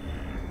 money.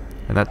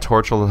 And that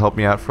torch will help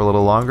me out for a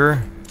little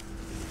longer.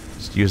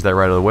 Just use that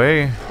right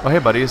away. Oh, hey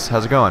buddies,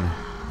 how's it going?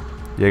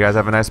 You guys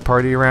have a nice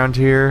party around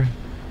here?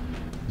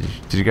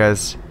 Did you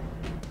guys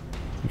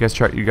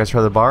try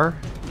the bar?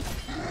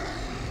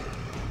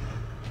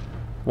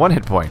 1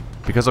 hit point,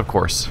 because of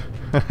course.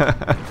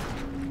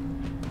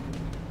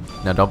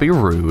 Now don't be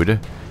rude. I'm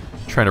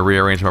trying to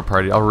rearrange my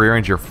party. I'll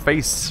rearrange your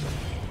face.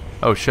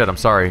 Oh shit, I'm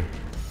sorry.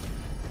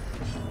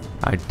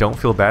 I don't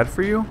feel bad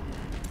for you?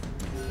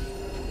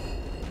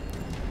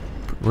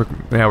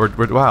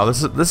 Wow,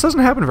 this doesn't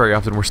happen very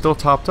often. We're still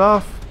topped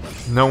off.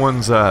 No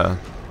one's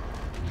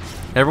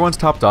everyone's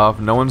topped off.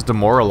 No one's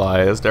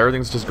demoralized.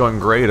 Everything's just going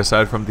great,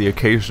 aside from the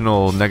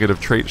occasional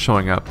negative trait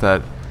showing up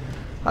that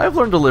I've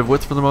learned to live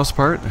with for the most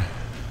part.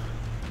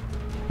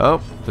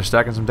 Oh, they're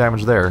stacking some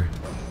damage there.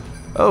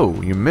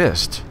 Oh, you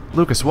missed,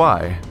 Lucas.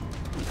 Why?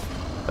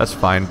 That's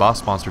fine.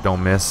 Boss monster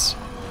don't miss.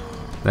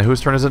 Now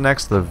whose turn is it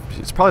next?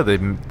 It's probably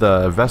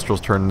the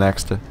Vestral's turn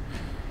next.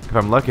 If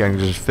I'm lucky, I can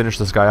just finish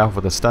this guy off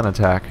with a stun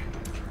attack.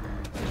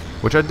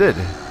 Which I did.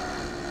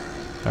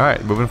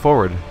 Alright, moving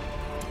forward.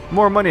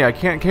 More money I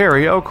can't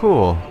carry. Oh,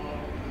 cool.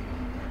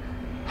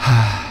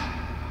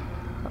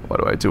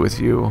 What do I do with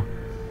you?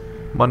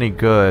 Money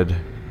good.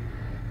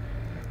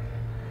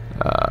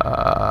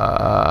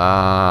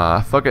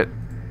 Fuck it.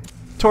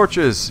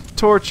 Torches!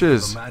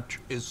 Torches! The match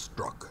is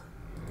struck.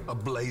 A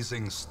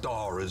blazing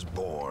star is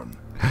born.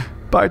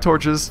 Bye,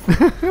 torches.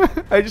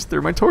 I just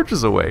threw my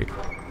torches away.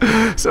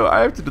 So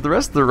I have to do the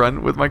rest of the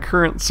run with my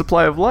current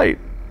supply of light.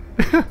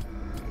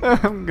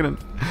 I'm gonna...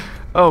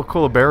 oh,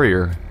 cool, a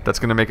barrier. That's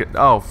gonna make it...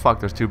 oh, fuck,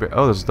 there's 2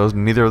 those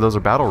neither of those are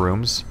battle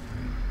rooms.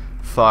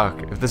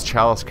 Fuck, if this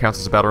chalice counts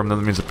as a battle room, then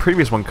that means the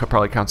previous one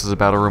probably counts as a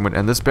battle room,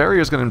 and this barrier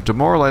is gonna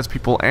demoralize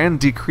people and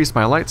decrease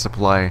my light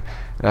supply.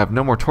 And I have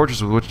no more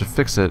torches with which to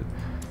fix it.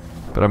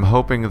 But I'm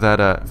hoping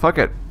that, fuck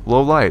it,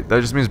 low light. That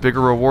just means bigger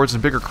rewards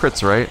and bigger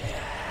crits, right?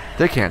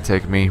 They can't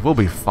take me. We'll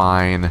be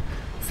fine.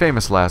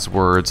 Famous last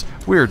words.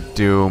 We're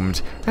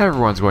doomed.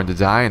 Everyone's going to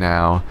die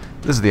now.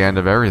 This is the end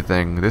of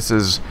everything. This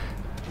is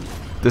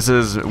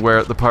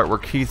where the part where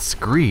Keith's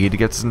greed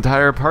gets his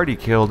entire party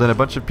killed, and a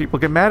bunch of people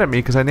get mad at me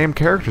because I named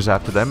characters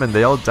after them, and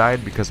they all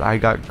died because I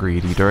got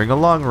greedy during a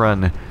long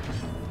run.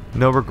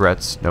 No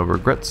regrets. No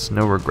regrets.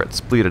 No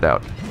regrets. Bleed it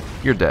out.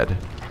 You're dead.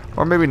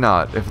 Or maybe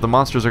not. If the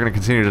monsters are going to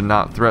continue to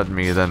not threaten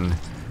me, then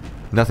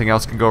nothing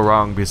else can go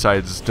wrong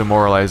besides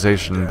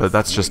demoralization, but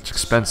that's just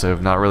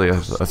expensive, not really a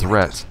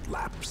threat.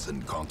 Lapse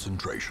in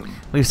concentration.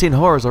 Well, you've seen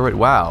horrors already.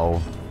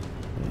 Wow.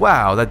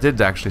 Wow, that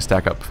did actually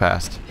stack up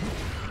fast.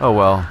 Oh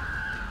well.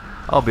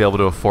 I'll be able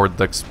to afford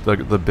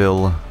the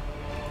bill.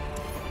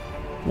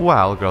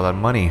 Wow, look at all that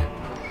money.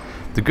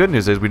 The good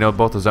news is we know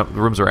both the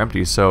rooms are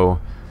empty, so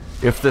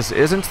if this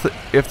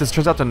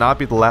turns out to not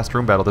be the last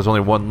room battle, there's only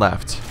 1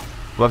 left.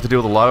 We'll have to deal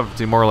with a lot of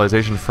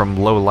demoralization from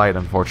low light,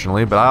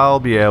 unfortunately, but I'll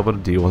be able to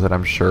deal with it,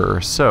 I'm sure.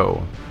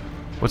 So,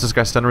 what's this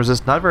guy's stun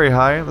resist? Not very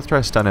high. Let's try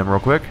to stun him real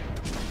quick.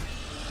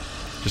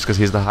 Just because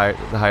he's the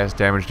highest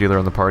damage dealer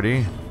in the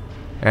party.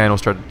 And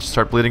we'll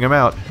start bleeding him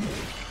out.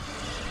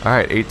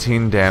 Alright,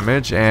 18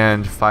 damage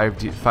and 5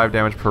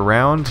 damage per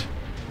round.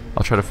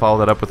 I'll try to follow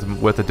that up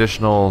with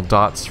additional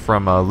dots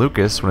from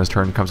Lucas when his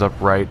turn comes up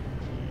right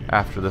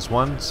after this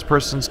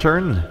person's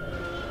turn.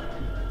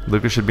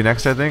 Lucas should be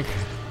next, I think.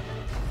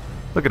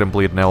 Look at him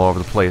bleeding all over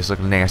the place like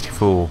a nasty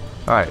fool.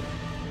 Alright.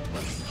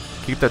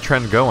 Keep that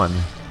trend going.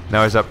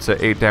 Now he's up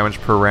to 8 damage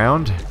per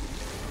round.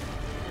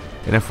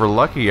 And if we're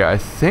lucky, I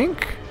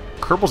think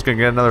Kerbal's gonna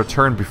get another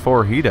turn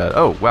before he does.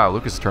 Oh, wow,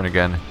 Lucas' turn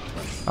again.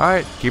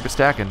 Alright, keep it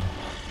stacking.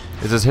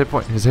 Is his hit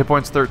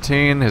point's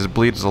 13, his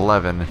bleed is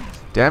 11.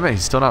 Damn it,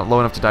 he's still not low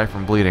enough to die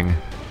from bleeding.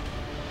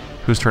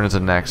 Whose turn is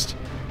it next?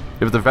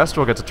 If the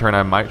Vestal gets a turn,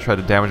 I might try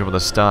to damage him with a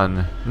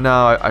stun.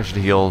 No, I should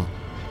heal.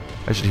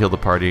 I should heal the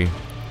party.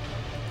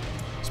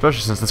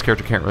 Especially since this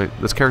character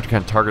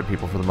can't target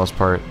people for the most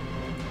part.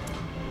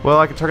 Well,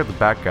 I can target the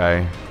back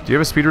guy. Do you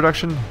have a speed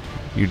reduction?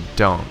 You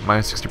don't.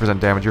 Minus 60%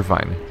 damage, you're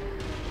fine.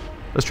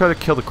 Let's try to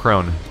kill the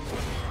crone.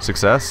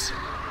 Success.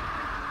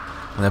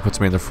 And that puts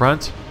me in the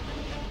front.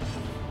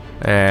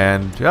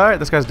 And, alright,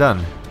 this guy's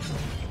done.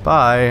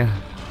 Bye.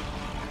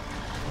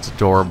 It's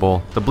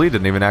adorable. The bleed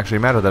didn't even actually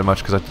matter that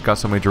much because I got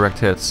so many direct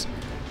hits.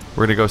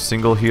 We're gonna go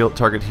single heal,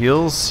 target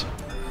heals.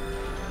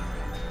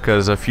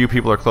 Because a few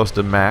people are close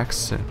to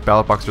max.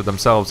 Ballot Boxer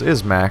themselves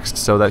is maxed,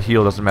 so that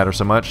heal doesn't matter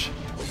so much.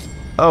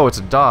 Oh, it's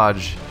a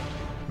dodge.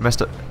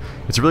 Messed up.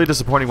 It's really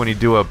disappointing when you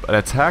do an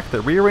attack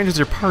that rearranges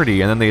your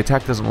party and then the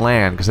attack doesn't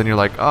land, because then you're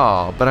like,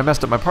 oh, but I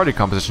messed up my party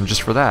composition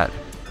just for that.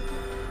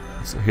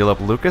 Let's heal up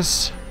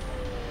Lucas.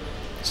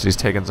 So he's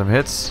taking some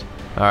hits.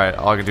 Alright,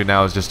 all I can do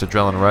now is just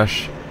Adrenaline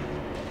Rush.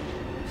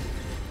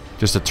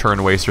 Just a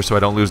turn waster so I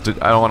don't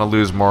want to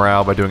lose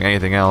morale by doing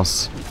anything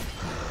else.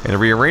 And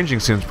rearranging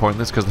seems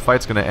pointless because the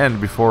fight's going to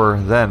end before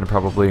then,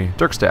 probably.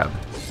 Dirk Stab.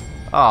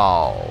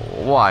 Oh,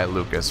 why,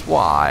 Lucas?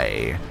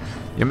 Why?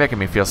 You're making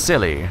me feel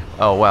silly.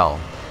 Oh, well.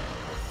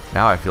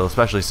 Now I feel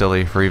especially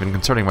silly for even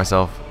concerning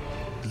myself.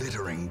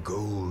 Glittering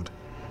gold,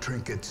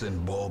 trinkets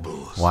and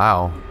baubles.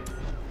 Wow.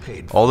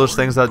 All those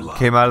things that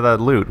came out of that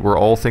loot were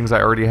all things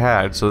I already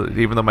had, so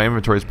even though my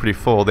inventory is pretty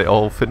full, they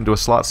all fit into a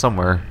slot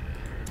somewhere.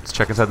 Let's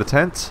check inside the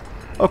tent.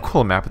 Oh,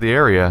 cool, map of the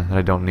area that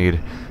I don't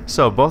need.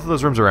 So, both of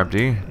those rooms are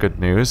empty. Good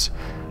news.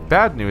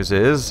 Bad news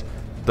is,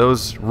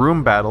 those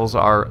room battles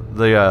are,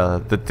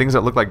 the things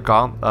that look like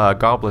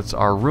goblets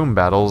are room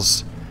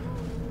battles.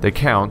 They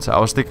count. I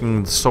was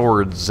thinking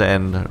swords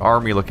and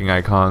army-looking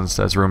icons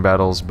as room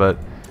battles, but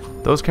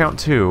those count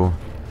too.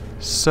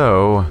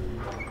 So,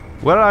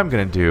 what I'm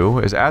gonna do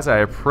is, as I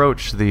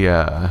approach the,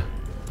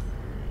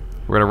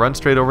 we're gonna run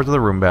straight over to the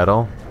room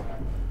battle.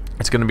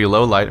 It's gonna be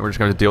low light, and we're just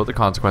gonna deal with the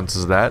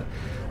consequences of that.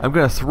 I'm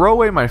gonna throw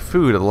away my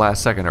food at the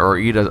last second, or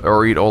eat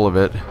all of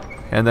it,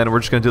 and then we're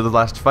just gonna do the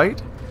last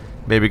fight.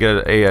 Maybe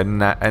get a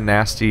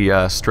nasty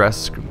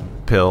stress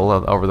pill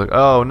over the.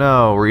 Oh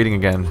no, we're eating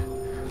again.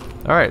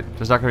 All right,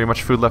 there's not gonna be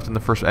much food left in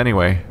the first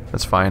anyway.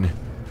 That's fine.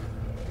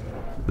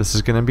 This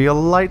is gonna be a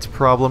light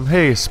problem.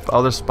 Hey,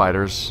 other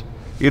spiders.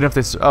 Even if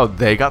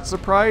they got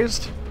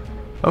surprised.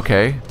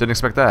 Okay, didn't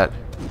expect that.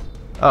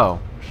 Oh,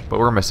 but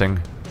we're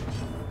missing.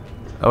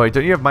 Oh wait,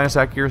 don't you have minus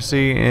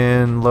accuracy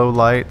in low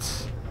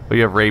light? Oh,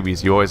 you have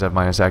rabies. You always have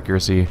minus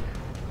accuracy.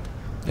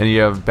 And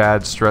you have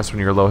bad stress when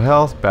you're low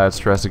health, bad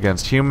stress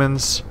against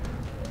humans.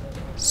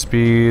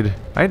 Speed.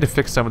 I need to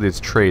fix some of these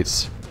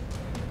traits.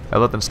 I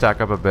let them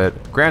stack up a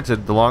bit.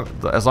 Granted,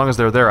 as long as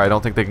they're there, I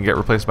don't think they can get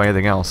replaced by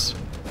anything else.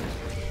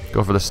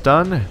 Go for the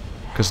stun,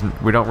 because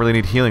we don't really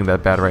need healing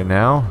that bad right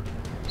now.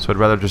 So I'd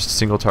rather just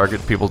single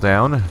target people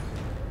down.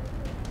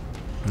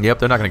 Yep,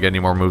 they're not going to get any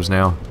more moves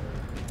now.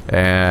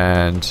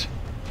 And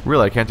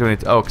really, I can't do any.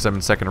 Oh, because I'm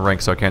in second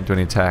rank, so I can't do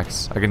any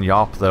attacks. I can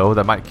yawp though.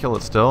 That might kill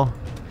it still.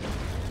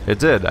 It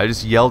did. I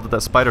just yelled at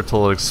that spider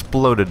till it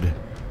exploded.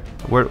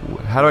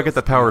 How do I get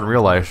that power in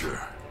real life?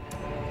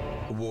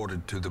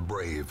 Awarded to the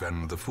brave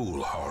and the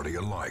foolhardy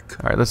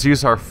alike. All right, let's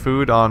use our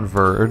food on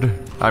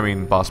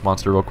boss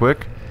monster, real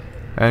quick,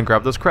 and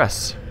grab those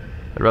crests.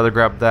 I'd rather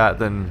grab that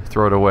than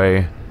throw it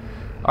away.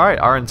 All right,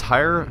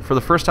 for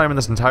the first time in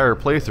this entire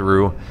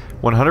playthrough,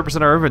 100%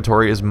 of our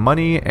inventory is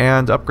money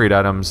and upgrade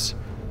items.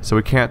 So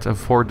we can't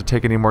afford to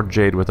take any more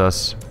jade with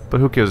us.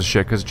 But who gives a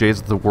shit, because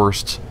jade's the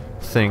worst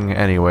thing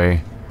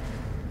anyway.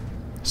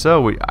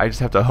 So I just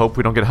have to hope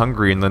we don't get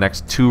hungry in the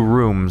next 2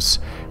 rooms,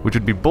 which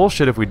would be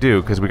bullshit if we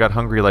do, because we got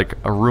hungry like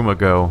a room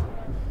ago.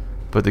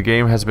 But the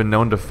game has been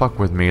known to fuck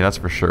with me, that's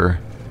for sure.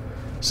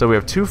 So we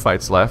have 2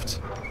 fights left.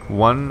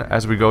 One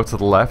as we go to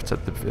the left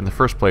in the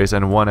first place,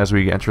 and one as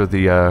we enter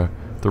the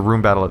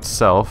room battle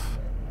itself.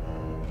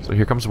 So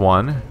here comes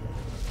one.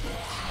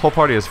 Whole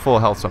party is full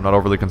health, so I'm not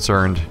overly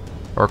concerned.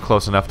 Or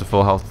close enough to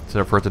full health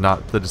for it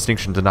to the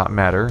distinction to not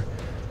matter.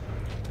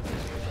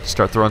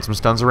 Start throwing some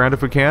stuns around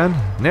if we can.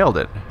 Nailed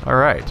it.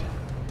 Alright.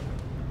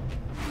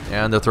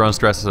 And they're throwing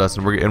stress at us,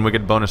 and we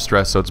get bonus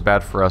stress, so it's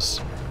bad for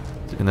us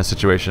in this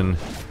situation.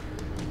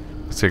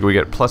 So we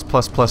get plus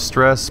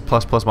stress,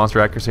 plus monster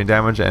accuracy and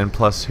damage, and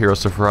plus hero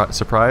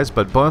surprise,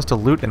 but bonus to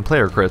loot and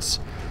player crits.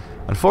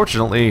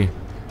 Unfortunately,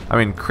 I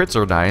mean, crits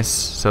are nice,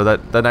 so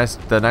that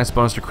nice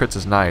bonus to crits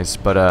is nice,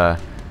 but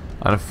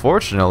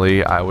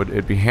unfortunately,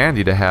 it'd be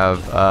handy to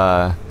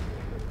have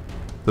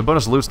the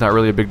bonus loot's not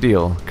really a big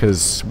deal,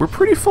 because we're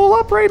pretty full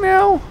up right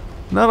now.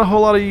 Not a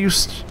whole lot of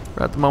use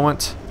at the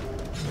moment.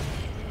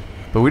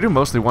 But we do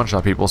mostly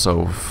one-shot people,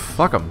 so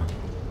fuck them.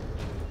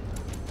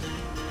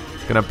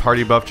 Gonna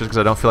party buff just because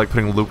I don't feel like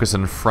putting Lucas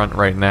in front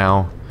right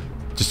now.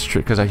 Just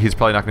because he's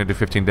probably not gonna do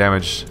 15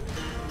 damage.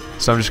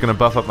 So I'm just gonna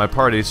buff up my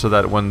party so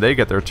that when they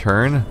get their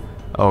turn...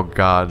 Oh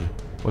god.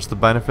 What's the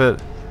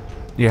benefit?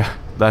 Yeah,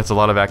 that's a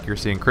lot of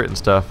accuracy and crit and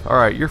stuff.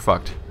 Alright, you're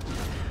fucked.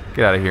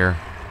 Get out of here.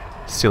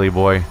 Silly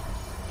boy.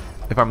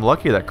 If I'm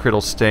lucky, that crit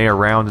will stay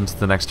around into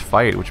the next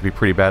fight, which would be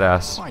pretty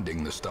badass.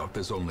 Finding the stuff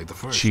is only the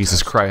first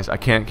Jesus test. Christ, I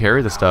can't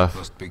carry the stuff.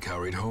 Must be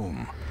carried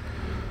home.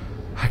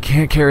 I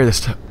can't carry this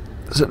stuff.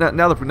 So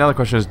now the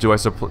question is, do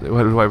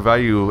I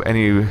value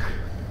any...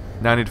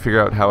 Now I need to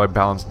figure out how I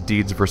balance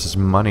deeds versus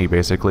money,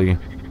 basically.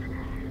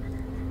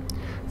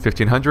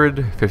 1,500,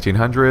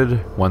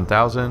 1,500,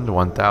 1,000,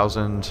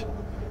 1,000,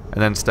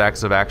 and then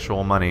stacks of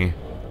actual money.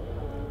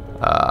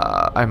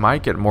 I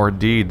might get more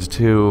deeds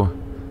too.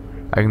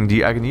 I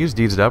can use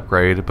deeds to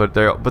upgrade, but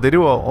they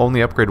do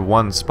only upgrade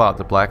one spot,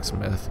 the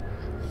blacksmith.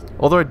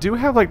 Although I do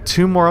have like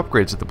 2 more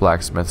upgrades at the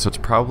blacksmith, so it's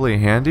probably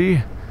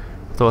handy.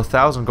 Though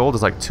 1,000 gold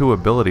is like 2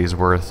 abilities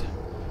worth.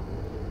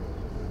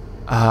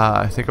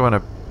 I think I'm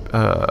gonna.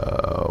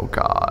 Oh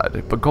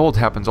god, but gold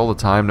happens all the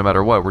time, no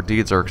matter what. Where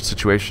deeds are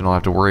situational, I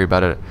have to worry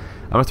about it.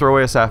 I'm gonna throw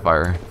away a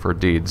sapphire for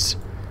deeds,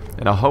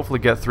 and I'll hopefully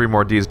get 3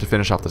 more deeds to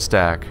finish off the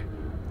stack.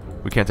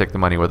 We can't take the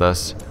money with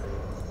us.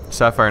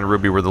 Sapphire and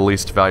Ruby were the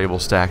least valuable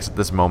stacks at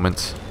this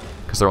moment,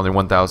 because they're only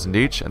 1,000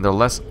 each, and they're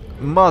less...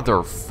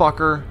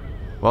 Motherfucker!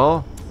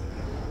 Well,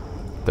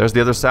 there's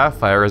the other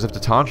Sapphire, as if to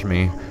taunt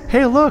me.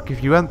 Hey look,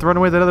 if you hadn't thrown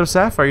away that other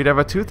Sapphire, you'd have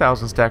a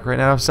 2,000 stack right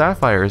now of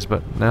Sapphires,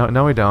 but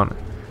no we don't.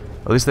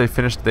 At least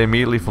they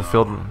immediately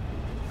fulfilled...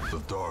 The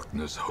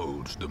darkness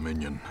holds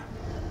dominion.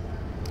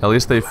 At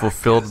least they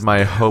fulfilled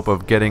my hope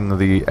of getting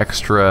the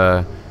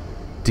extra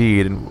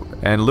deed,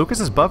 and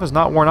Lucas's buff is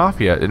not worn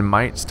off yet. It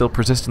might still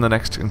persist in the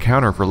next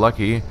encounter if we're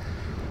lucky.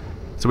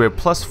 So we have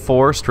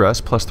 +4 stress,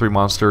 +3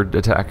 monster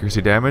attack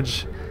accuracy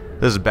damage.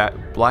 This is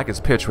black as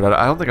pitch, but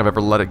I don't think I've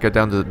ever let it get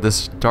down to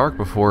this dark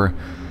before.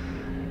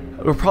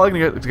 We're probably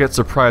gonna get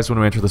surprised when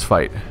we enter this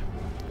fight,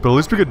 but at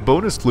least we get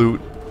bonus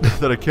loot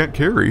that I can't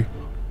carry.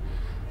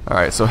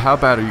 Alright, so how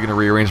bad are you gonna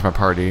rearrange my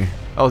party?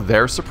 Oh,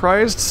 they're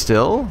surprised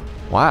still?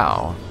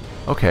 Wow.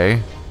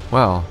 Okay.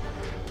 Well,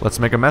 let's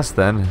make a mess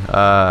then.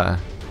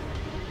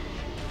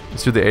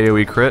 Let's do the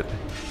AoE crit.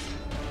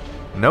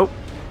 Nope.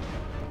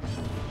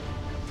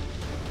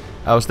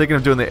 I was thinking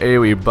of doing the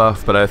AoE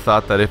buff, but I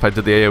thought that if I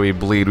did the AoE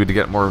bleed, we'd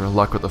get more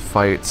luck with the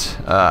fight.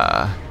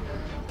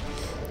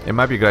 It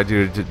might be a good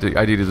idea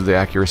to do the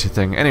accuracy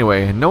thing.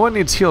 Anyway, no one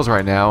needs heals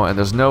right now, and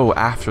there's no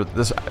after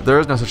this. There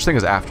is no such thing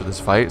as after this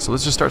fight. So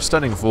let's just start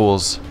stunning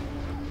fools.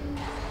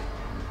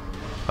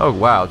 Oh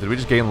wow, did we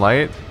just gain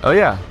light? Oh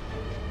yeah,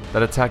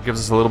 that attack gives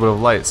us a little bit of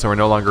light, so we're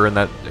no longer in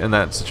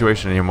that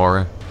situation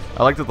anymore.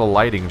 I like that the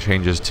lighting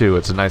changes too.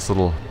 It's a nice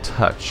little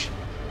touch.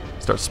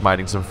 Start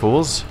smiting some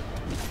fools.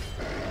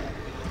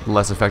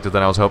 Less effective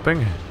than I was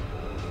hoping.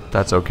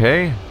 That's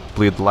okay.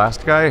 Bleed the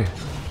last guy.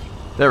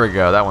 There we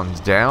go. That one's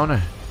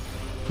down.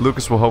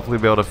 Lucas will hopefully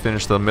be able to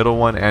finish the middle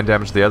one and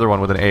damage the other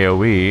one with an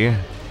AoE.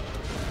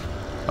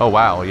 Oh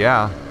wow,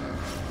 yeah.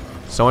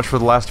 So much for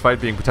the last fight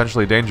being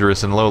potentially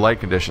dangerous in low light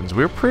conditions.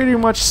 We're pretty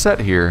much set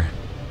here.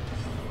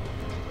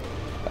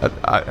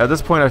 At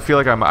this point, I feel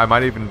like I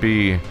might even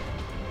be...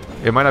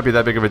 It might not be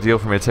that big of a deal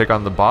for me to take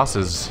on the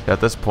bosses at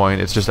this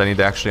point. It's just I need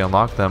to actually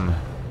unlock them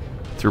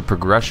through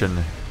progression,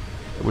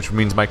 which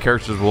means my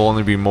characters will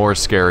only be more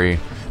scary.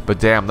 But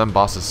damn, them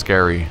bosses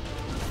scary.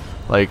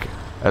 Like,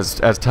 as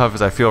tough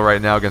as I feel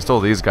right now against all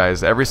these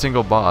guys, every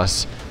single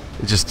boss,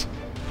 it just...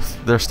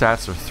 Their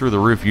stats are through the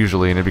roof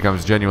usually, and it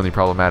becomes genuinely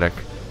problematic.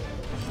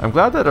 I'm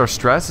glad that our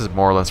stress is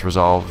more or less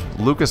resolved.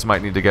 Lucas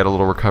might need to get a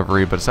little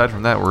recovery, but aside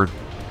from that, we're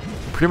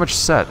pretty much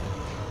set.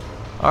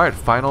 Alright,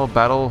 final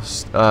battle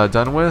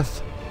done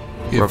with.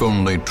 If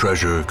only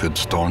treasure could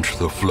staunch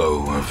the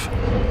flow of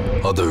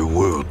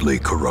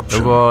otherworldly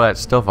corruption. Oh, that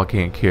stuff I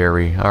can't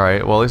carry.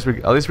 Alright, well at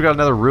least we got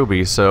another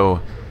ruby,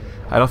 so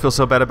I don't feel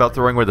so bad about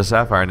throwing away the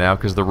sapphire now,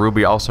 because the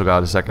ruby also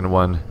got a second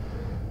one.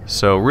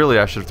 So really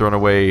I should have thrown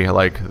away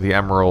like the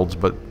emeralds,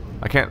 but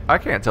I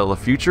can't tell the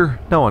future.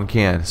 No one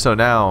can. So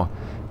now,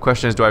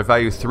 question is, do I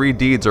value 3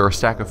 deeds or a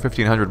stack of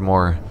 1,500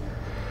 more?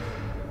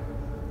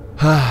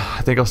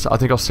 I think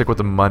I'll stick with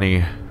the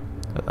money.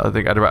 I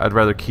think I'd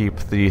rather keep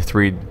the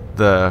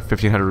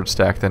 1,500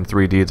 stack than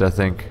 3 deeds. I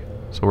think.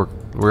 So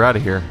we're out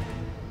of here.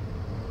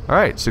 All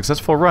right,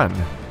 successful run.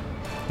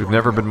 We've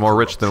never been more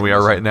rich than we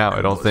are right now.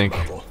 I don't think.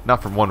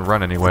 Not from one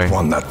run anyway.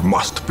 One that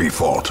must be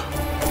fought.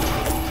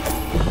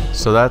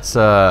 So that's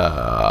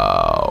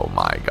oh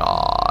my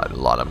god, a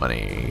lot of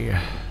money.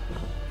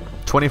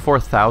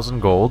 24,000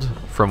 gold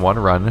from one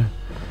run,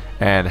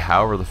 and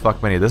however the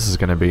fuck many this is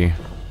gonna be.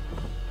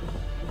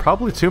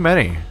 Probably too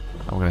many,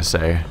 I'm gonna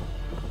say.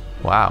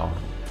 Wow.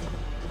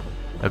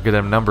 Look at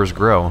them numbers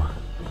grow.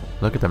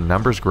 Look at them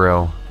numbers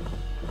grow.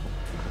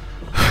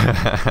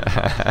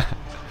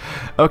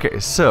 Okay,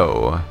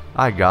 so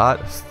I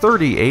got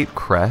 38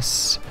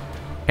 crests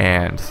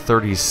and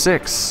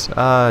 36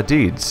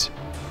 deeds.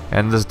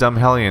 And this dumb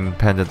Hellion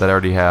pendant that I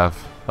already have.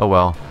 Oh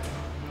well.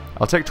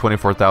 I'll take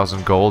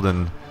 24,000 gold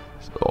and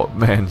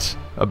and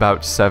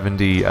about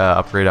 70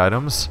 upgrade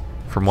items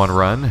from one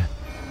run.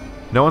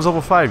 No one's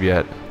level 5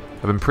 yet.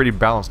 I've been pretty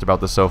balanced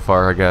about this so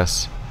far, I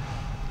guess.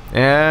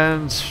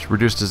 And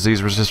reduced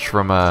disease resist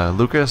from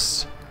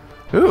Lucas.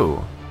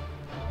 Ooh.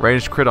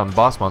 Ranged crit on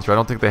boss monster. I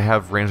don't think they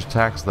have ranged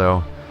attacks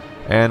though.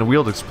 And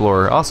Weald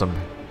Explorer. Awesome.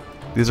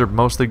 These are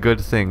mostly good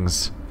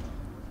things.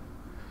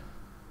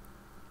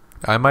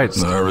 I might...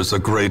 There is a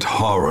great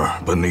horror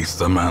beneath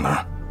the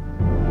manor.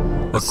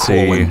 Let's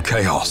see.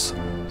 Chaos.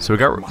 So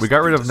we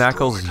got rid of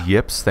Knuckles'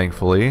 yips,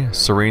 thankfully.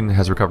 Serene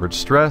has recovered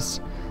stress.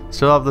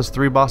 Still have those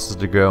 3 bosses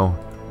to go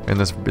in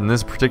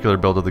this particular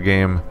build of the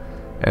game.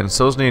 And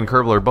Sosny and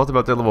Kerbal are both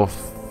about to level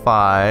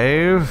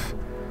 5.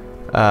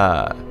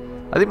 I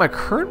think my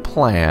current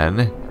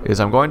plan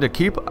is I'm gonna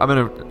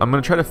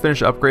try to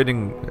finish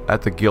upgrading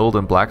at the guild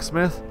and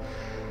blacksmith.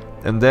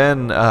 And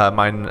then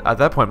at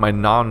that point my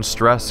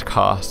non-stress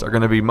costs are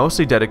going to be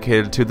mostly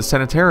dedicated to the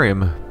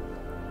sanitarium.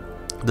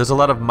 There's a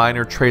lot of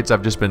minor traits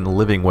I've just been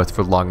living with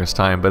for the longest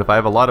time, but if I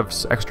have a lot of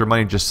extra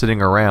money just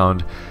sitting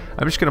around,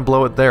 I'm just going to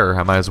blow it there.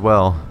 I might as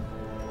well.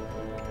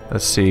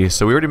 Let's see.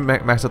 So we already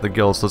maxed out the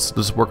guild, so let's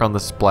just work on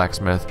this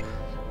blacksmith.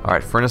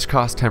 Alright, furnace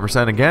cost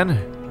 10% again.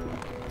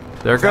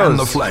 There it goes. Fan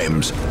the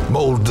flames,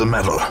 mold the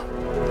metal.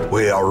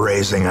 We are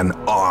raising an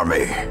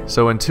army.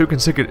 So in two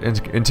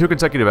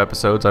consecutive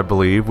episodes, I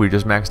believe, we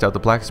just maxed out the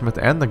blacksmith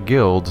and the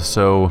guild.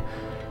 So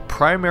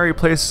primary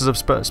places of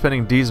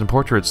spending Ds and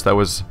portraits that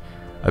was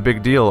a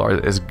big deal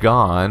is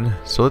gone.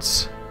 So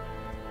let's...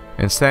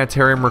 And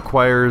sanitarium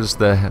requires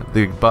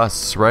the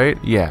busts,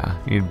 right? Yeah,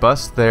 you need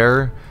busts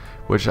there,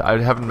 which I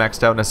haven't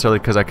maxed out necessarily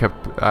because I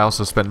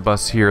also spent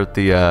busts here at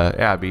the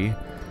Abbey.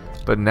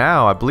 But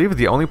now, I believe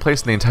the only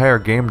place in the entire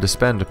game to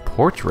spend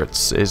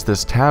portraits is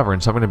this tavern,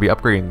 so I'm going to be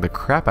upgrading the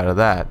crap out of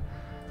that.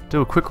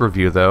 Do a quick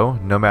review though.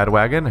 Nomad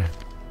Wagon.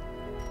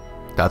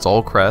 That's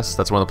all crests.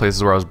 That's one of the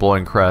places where I was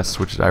blowing crests,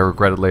 which I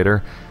regretted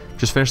later.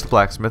 Just finished the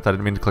blacksmith. I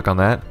didn't mean to click on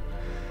that.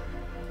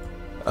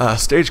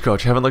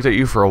 Stagecoach. Haven't looked at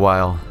you for a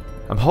while.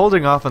 I'm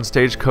holding off on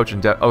stagecoach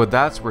and oh,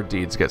 that's where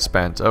deeds get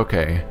spent.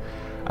 Okay.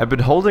 I've been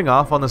holding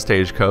off on the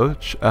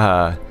stagecoach.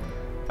 I'm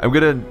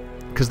gonna...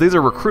 Because these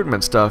are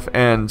recruitment stuff,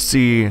 and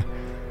see...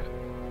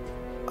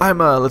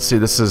 let's see,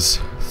 this is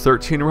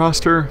 13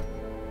 roster.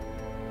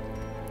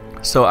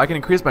 So I can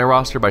increase my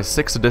roster by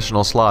 6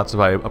 additional slots if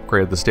I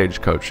upgrade the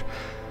stagecoach.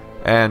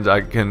 And I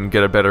can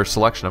get a better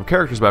selection of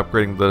characters by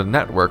upgrading the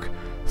network.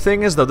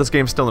 Thing is though, this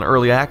game's still in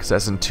early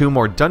access and 2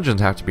 more dungeons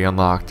have to be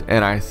unlocked.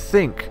 And I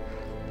think...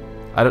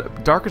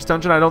 Darkest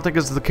Dungeon I don't think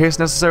is the case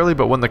necessarily,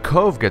 but when the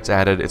Cove gets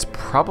added, it's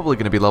probably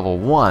going to be level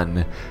 1.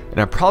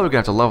 And I'm probably going to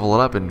have to level it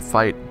up and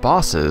fight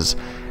bosses.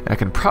 And I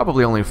can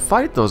probably only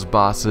fight those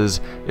bosses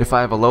if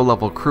I have a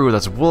low-level crew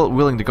that's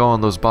willing to go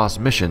on those boss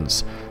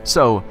missions.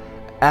 So,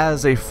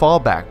 as a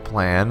fallback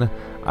plan,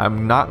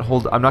 I'm not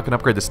going to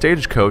upgrade the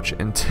stagecoach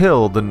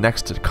until the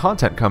next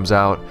content comes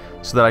out,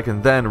 so that I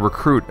can then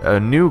recruit a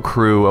new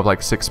crew of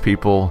like 6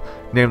 people,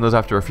 name those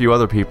after a few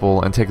other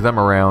people, and take them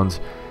around.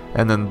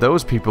 And then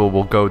those people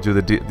will go do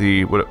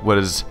what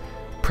is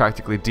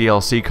practically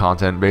DLC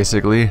content,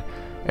 basically.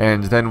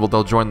 And then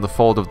they'll join the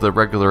fold of the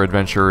regular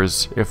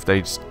adventurers if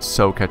they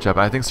so catch up.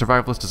 I think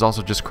Survivalist is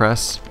also just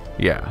crests.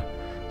 Yeah.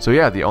 So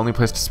yeah, the only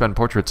place to spend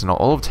portraits in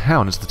all of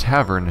town is the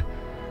tavern.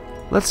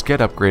 Let's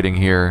get upgrading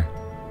here.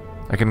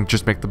 I can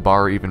just make the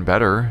bar even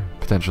better,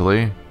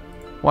 potentially.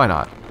 Why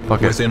not?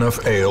 Fuck it. With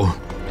enough ale,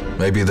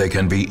 maybe they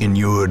can be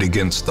inured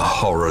against the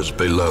horrors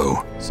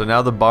below. So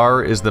now the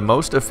bar is the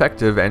most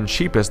effective and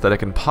cheapest that it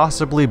can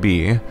possibly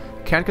be.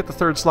 Can't get the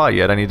 3rd slot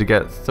yet. I need to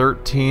get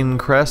 13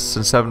 crests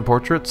and 7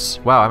 portraits.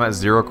 Wow, I'm at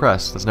 0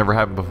 crests. That's never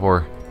happened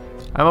before.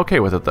 I'm okay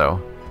with it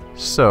though.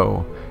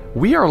 So,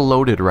 we are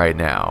loaded right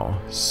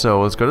now.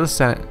 So let's go to the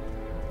Senate.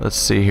 Let's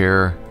see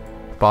here.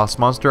 Boss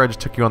monster, I just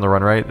took you on the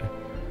run, right?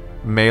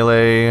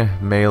 Melee,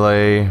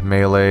 melee,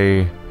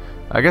 melee.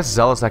 I guess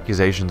Zealous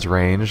Accusation's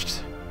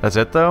ranged. That's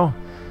it though?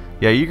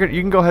 Yeah, you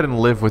can go ahead and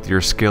live with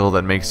your skill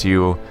that makes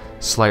you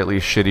slightly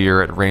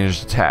shittier at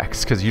ranged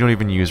attacks, because you don't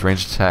even use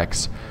ranged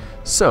attacks.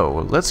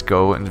 So, let's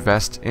go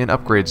invest in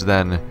upgrades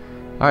then.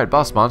 Alright,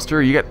 boss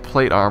monster, you get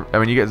plate armor. I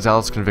mean, you get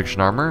Zealous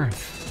Conviction armor.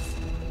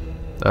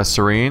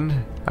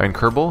 Serene,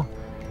 Kerbal.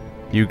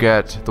 You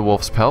get the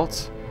Wolf's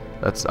Pelt.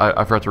 That's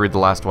I forgot to read the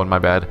last one, my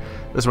bad.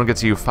 This one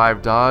gets you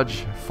 5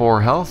 dodge,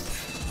 4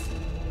 health.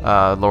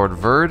 Lord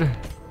Verd.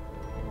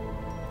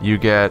 You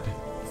get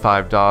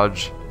 5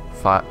 dodge,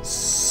 5,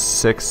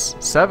 6,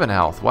 7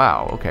 health.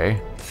 Wow, okay.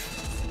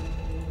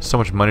 So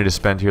much money to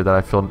spend here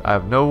that I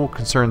have no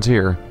concerns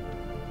here.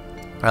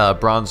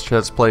 Bronze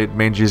chest plate,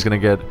 Mangy is going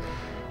to get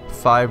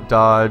 5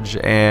 dodge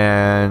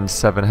and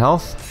 7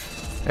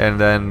 health. And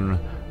then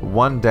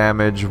 1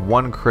 damage,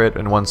 1 crit,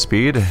 and 1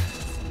 speed.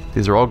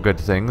 These are all good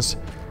things.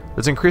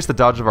 Let's increase the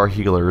dodge of our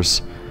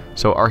healers.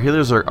 So our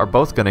healers are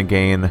both going to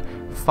gain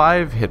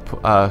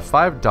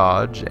 5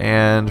 dodge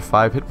and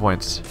 5 hit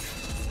points,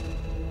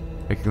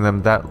 making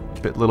them that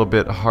little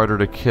bit harder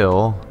to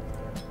kill.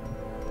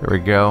 There we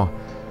go.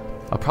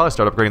 I'll probably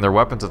start upgrading their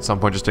weapons at some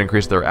point just to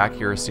increase their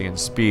accuracy and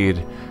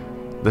speed.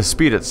 The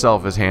speed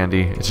itself is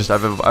handy. It's just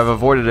I've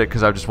avoided it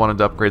because I just wanted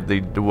to upgrade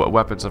the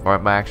weapons of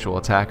my actual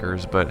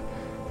attackers, but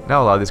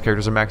now a lot of these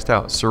characters are maxed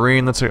out.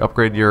 Serene, let's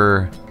upgrade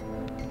your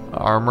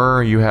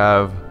armor. You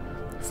have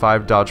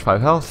 5 dodge,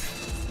 5 health.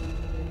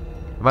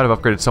 I might have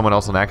upgraded someone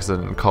else on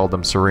accident and called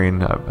them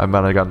Serene. I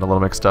might have gotten a little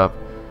mixed up.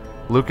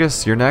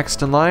 Lucas, you're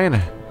next in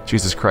line.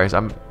 Jesus Christ,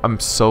 I'm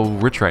so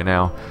rich right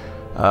now.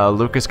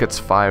 Lucas gets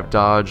 5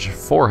 dodge,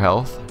 4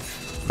 health.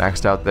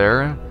 Maxed out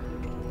there.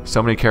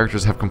 So many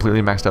characters have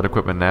completely maxed out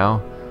equipment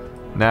now.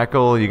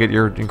 Knackle, you get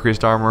your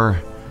increased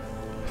armor.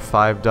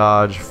 5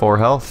 dodge, 4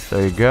 health.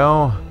 There you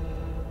go.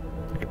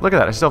 Look at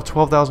that, I still have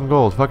 12,000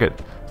 gold. Fuck it.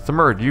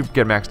 Thamurd, you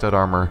get maxed out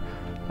armor.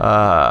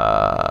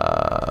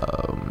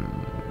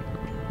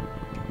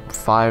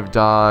 5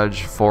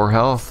 dodge, 4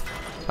 health.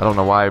 I don't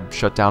know why I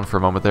shut down for a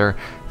moment there.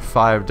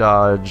 5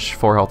 dodge,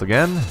 4 health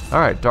again.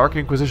 Alright, Dark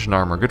Inquisition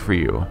armor, good for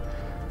you.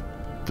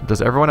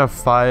 Does everyone have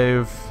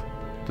 5...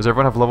 Does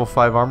everyone have level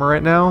 5 armor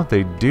right now?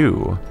 They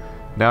do.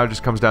 Now it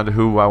just comes down to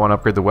who I want to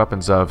upgrade the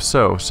weapons of.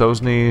 So,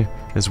 Sosny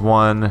is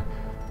 1.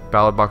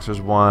 Ballad Boxer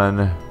is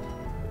 1.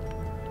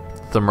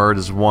 Thamurd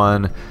is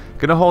 1.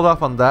 Gonna hold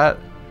off on that.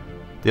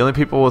 The only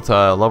people with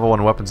level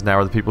 1 weapons now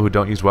are the people who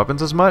don't use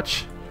weapons as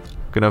much.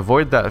 Gonna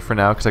avoid that for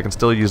now because I can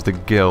still use the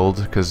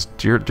guild because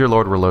dear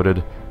lord, we're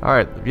loaded.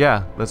 Alright,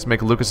 yeah, let's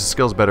make Lucas's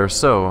skills better.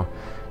 So,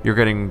 you're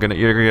gonna get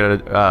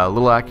a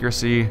little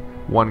accuracy,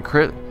 1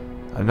 crit.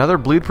 Another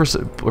bleed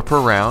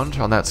per round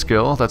on that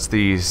skill. That's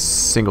the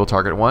single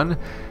target one.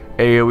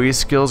 AoE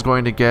skill is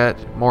going to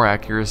get more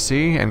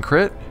accuracy and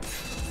crit.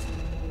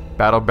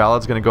 Battle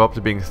Ballad's going to go up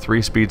to being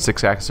 3 speed,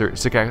 6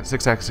 accuracy,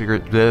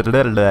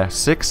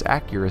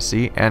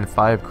 and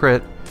 5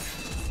 crit.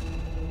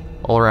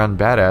 All around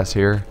badass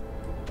here.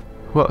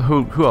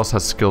 Who else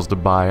has skills to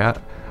buy?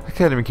 I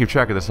can't even keep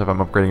track of this if I'm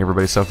upgrading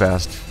everybody so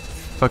fast.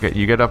 Fuck it,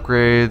 you get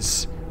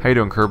upgrades. How you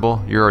doing,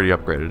 Kerbal? You're already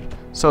upgraded.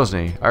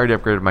 Sosny, I already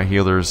upgraded my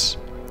healer's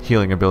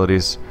healing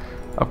abilities.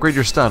 Upgrade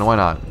your stun, why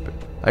not?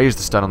 I use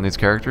the stun on these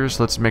characters.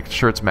 Let's make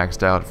sure it's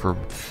maxed out for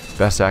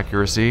best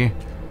accuracy.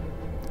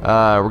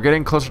 We're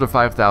getting closer to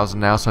 5,000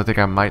 now, so I think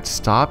I might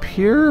stop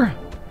here.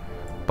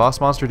 Boss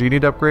Monster, do you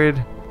need to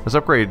upgrade? Let's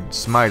upgrade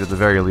Smite at the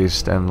very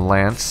least, and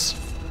Lance.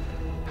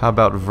 How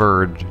about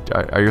Verd?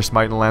 Are your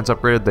Smite and Lance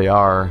upgraded? They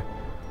are.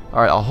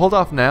 Alright, I'll hold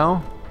off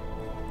now.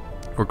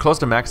 We're close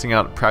to maxing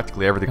out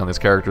practically everything on these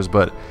characters,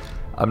 but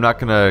I'm not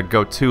gonna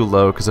go too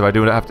low because if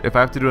I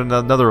have to do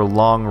another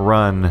long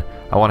run,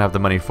 I want to have the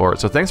money for it.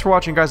 So thanks for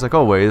watching, guys. Like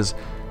always,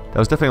 that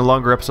was definitely a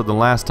longer episode than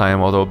last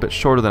time, although a bit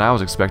shorter than I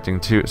was expecting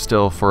to.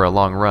 Still for a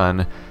long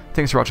run.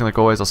 Thanks for watching. Like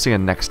always, I'll see you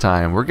next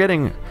time.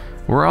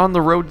 We're on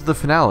the road to the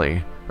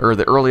finale, or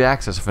the early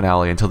access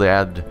finale, until they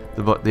add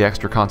the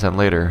extra content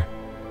later.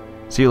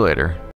 See you later.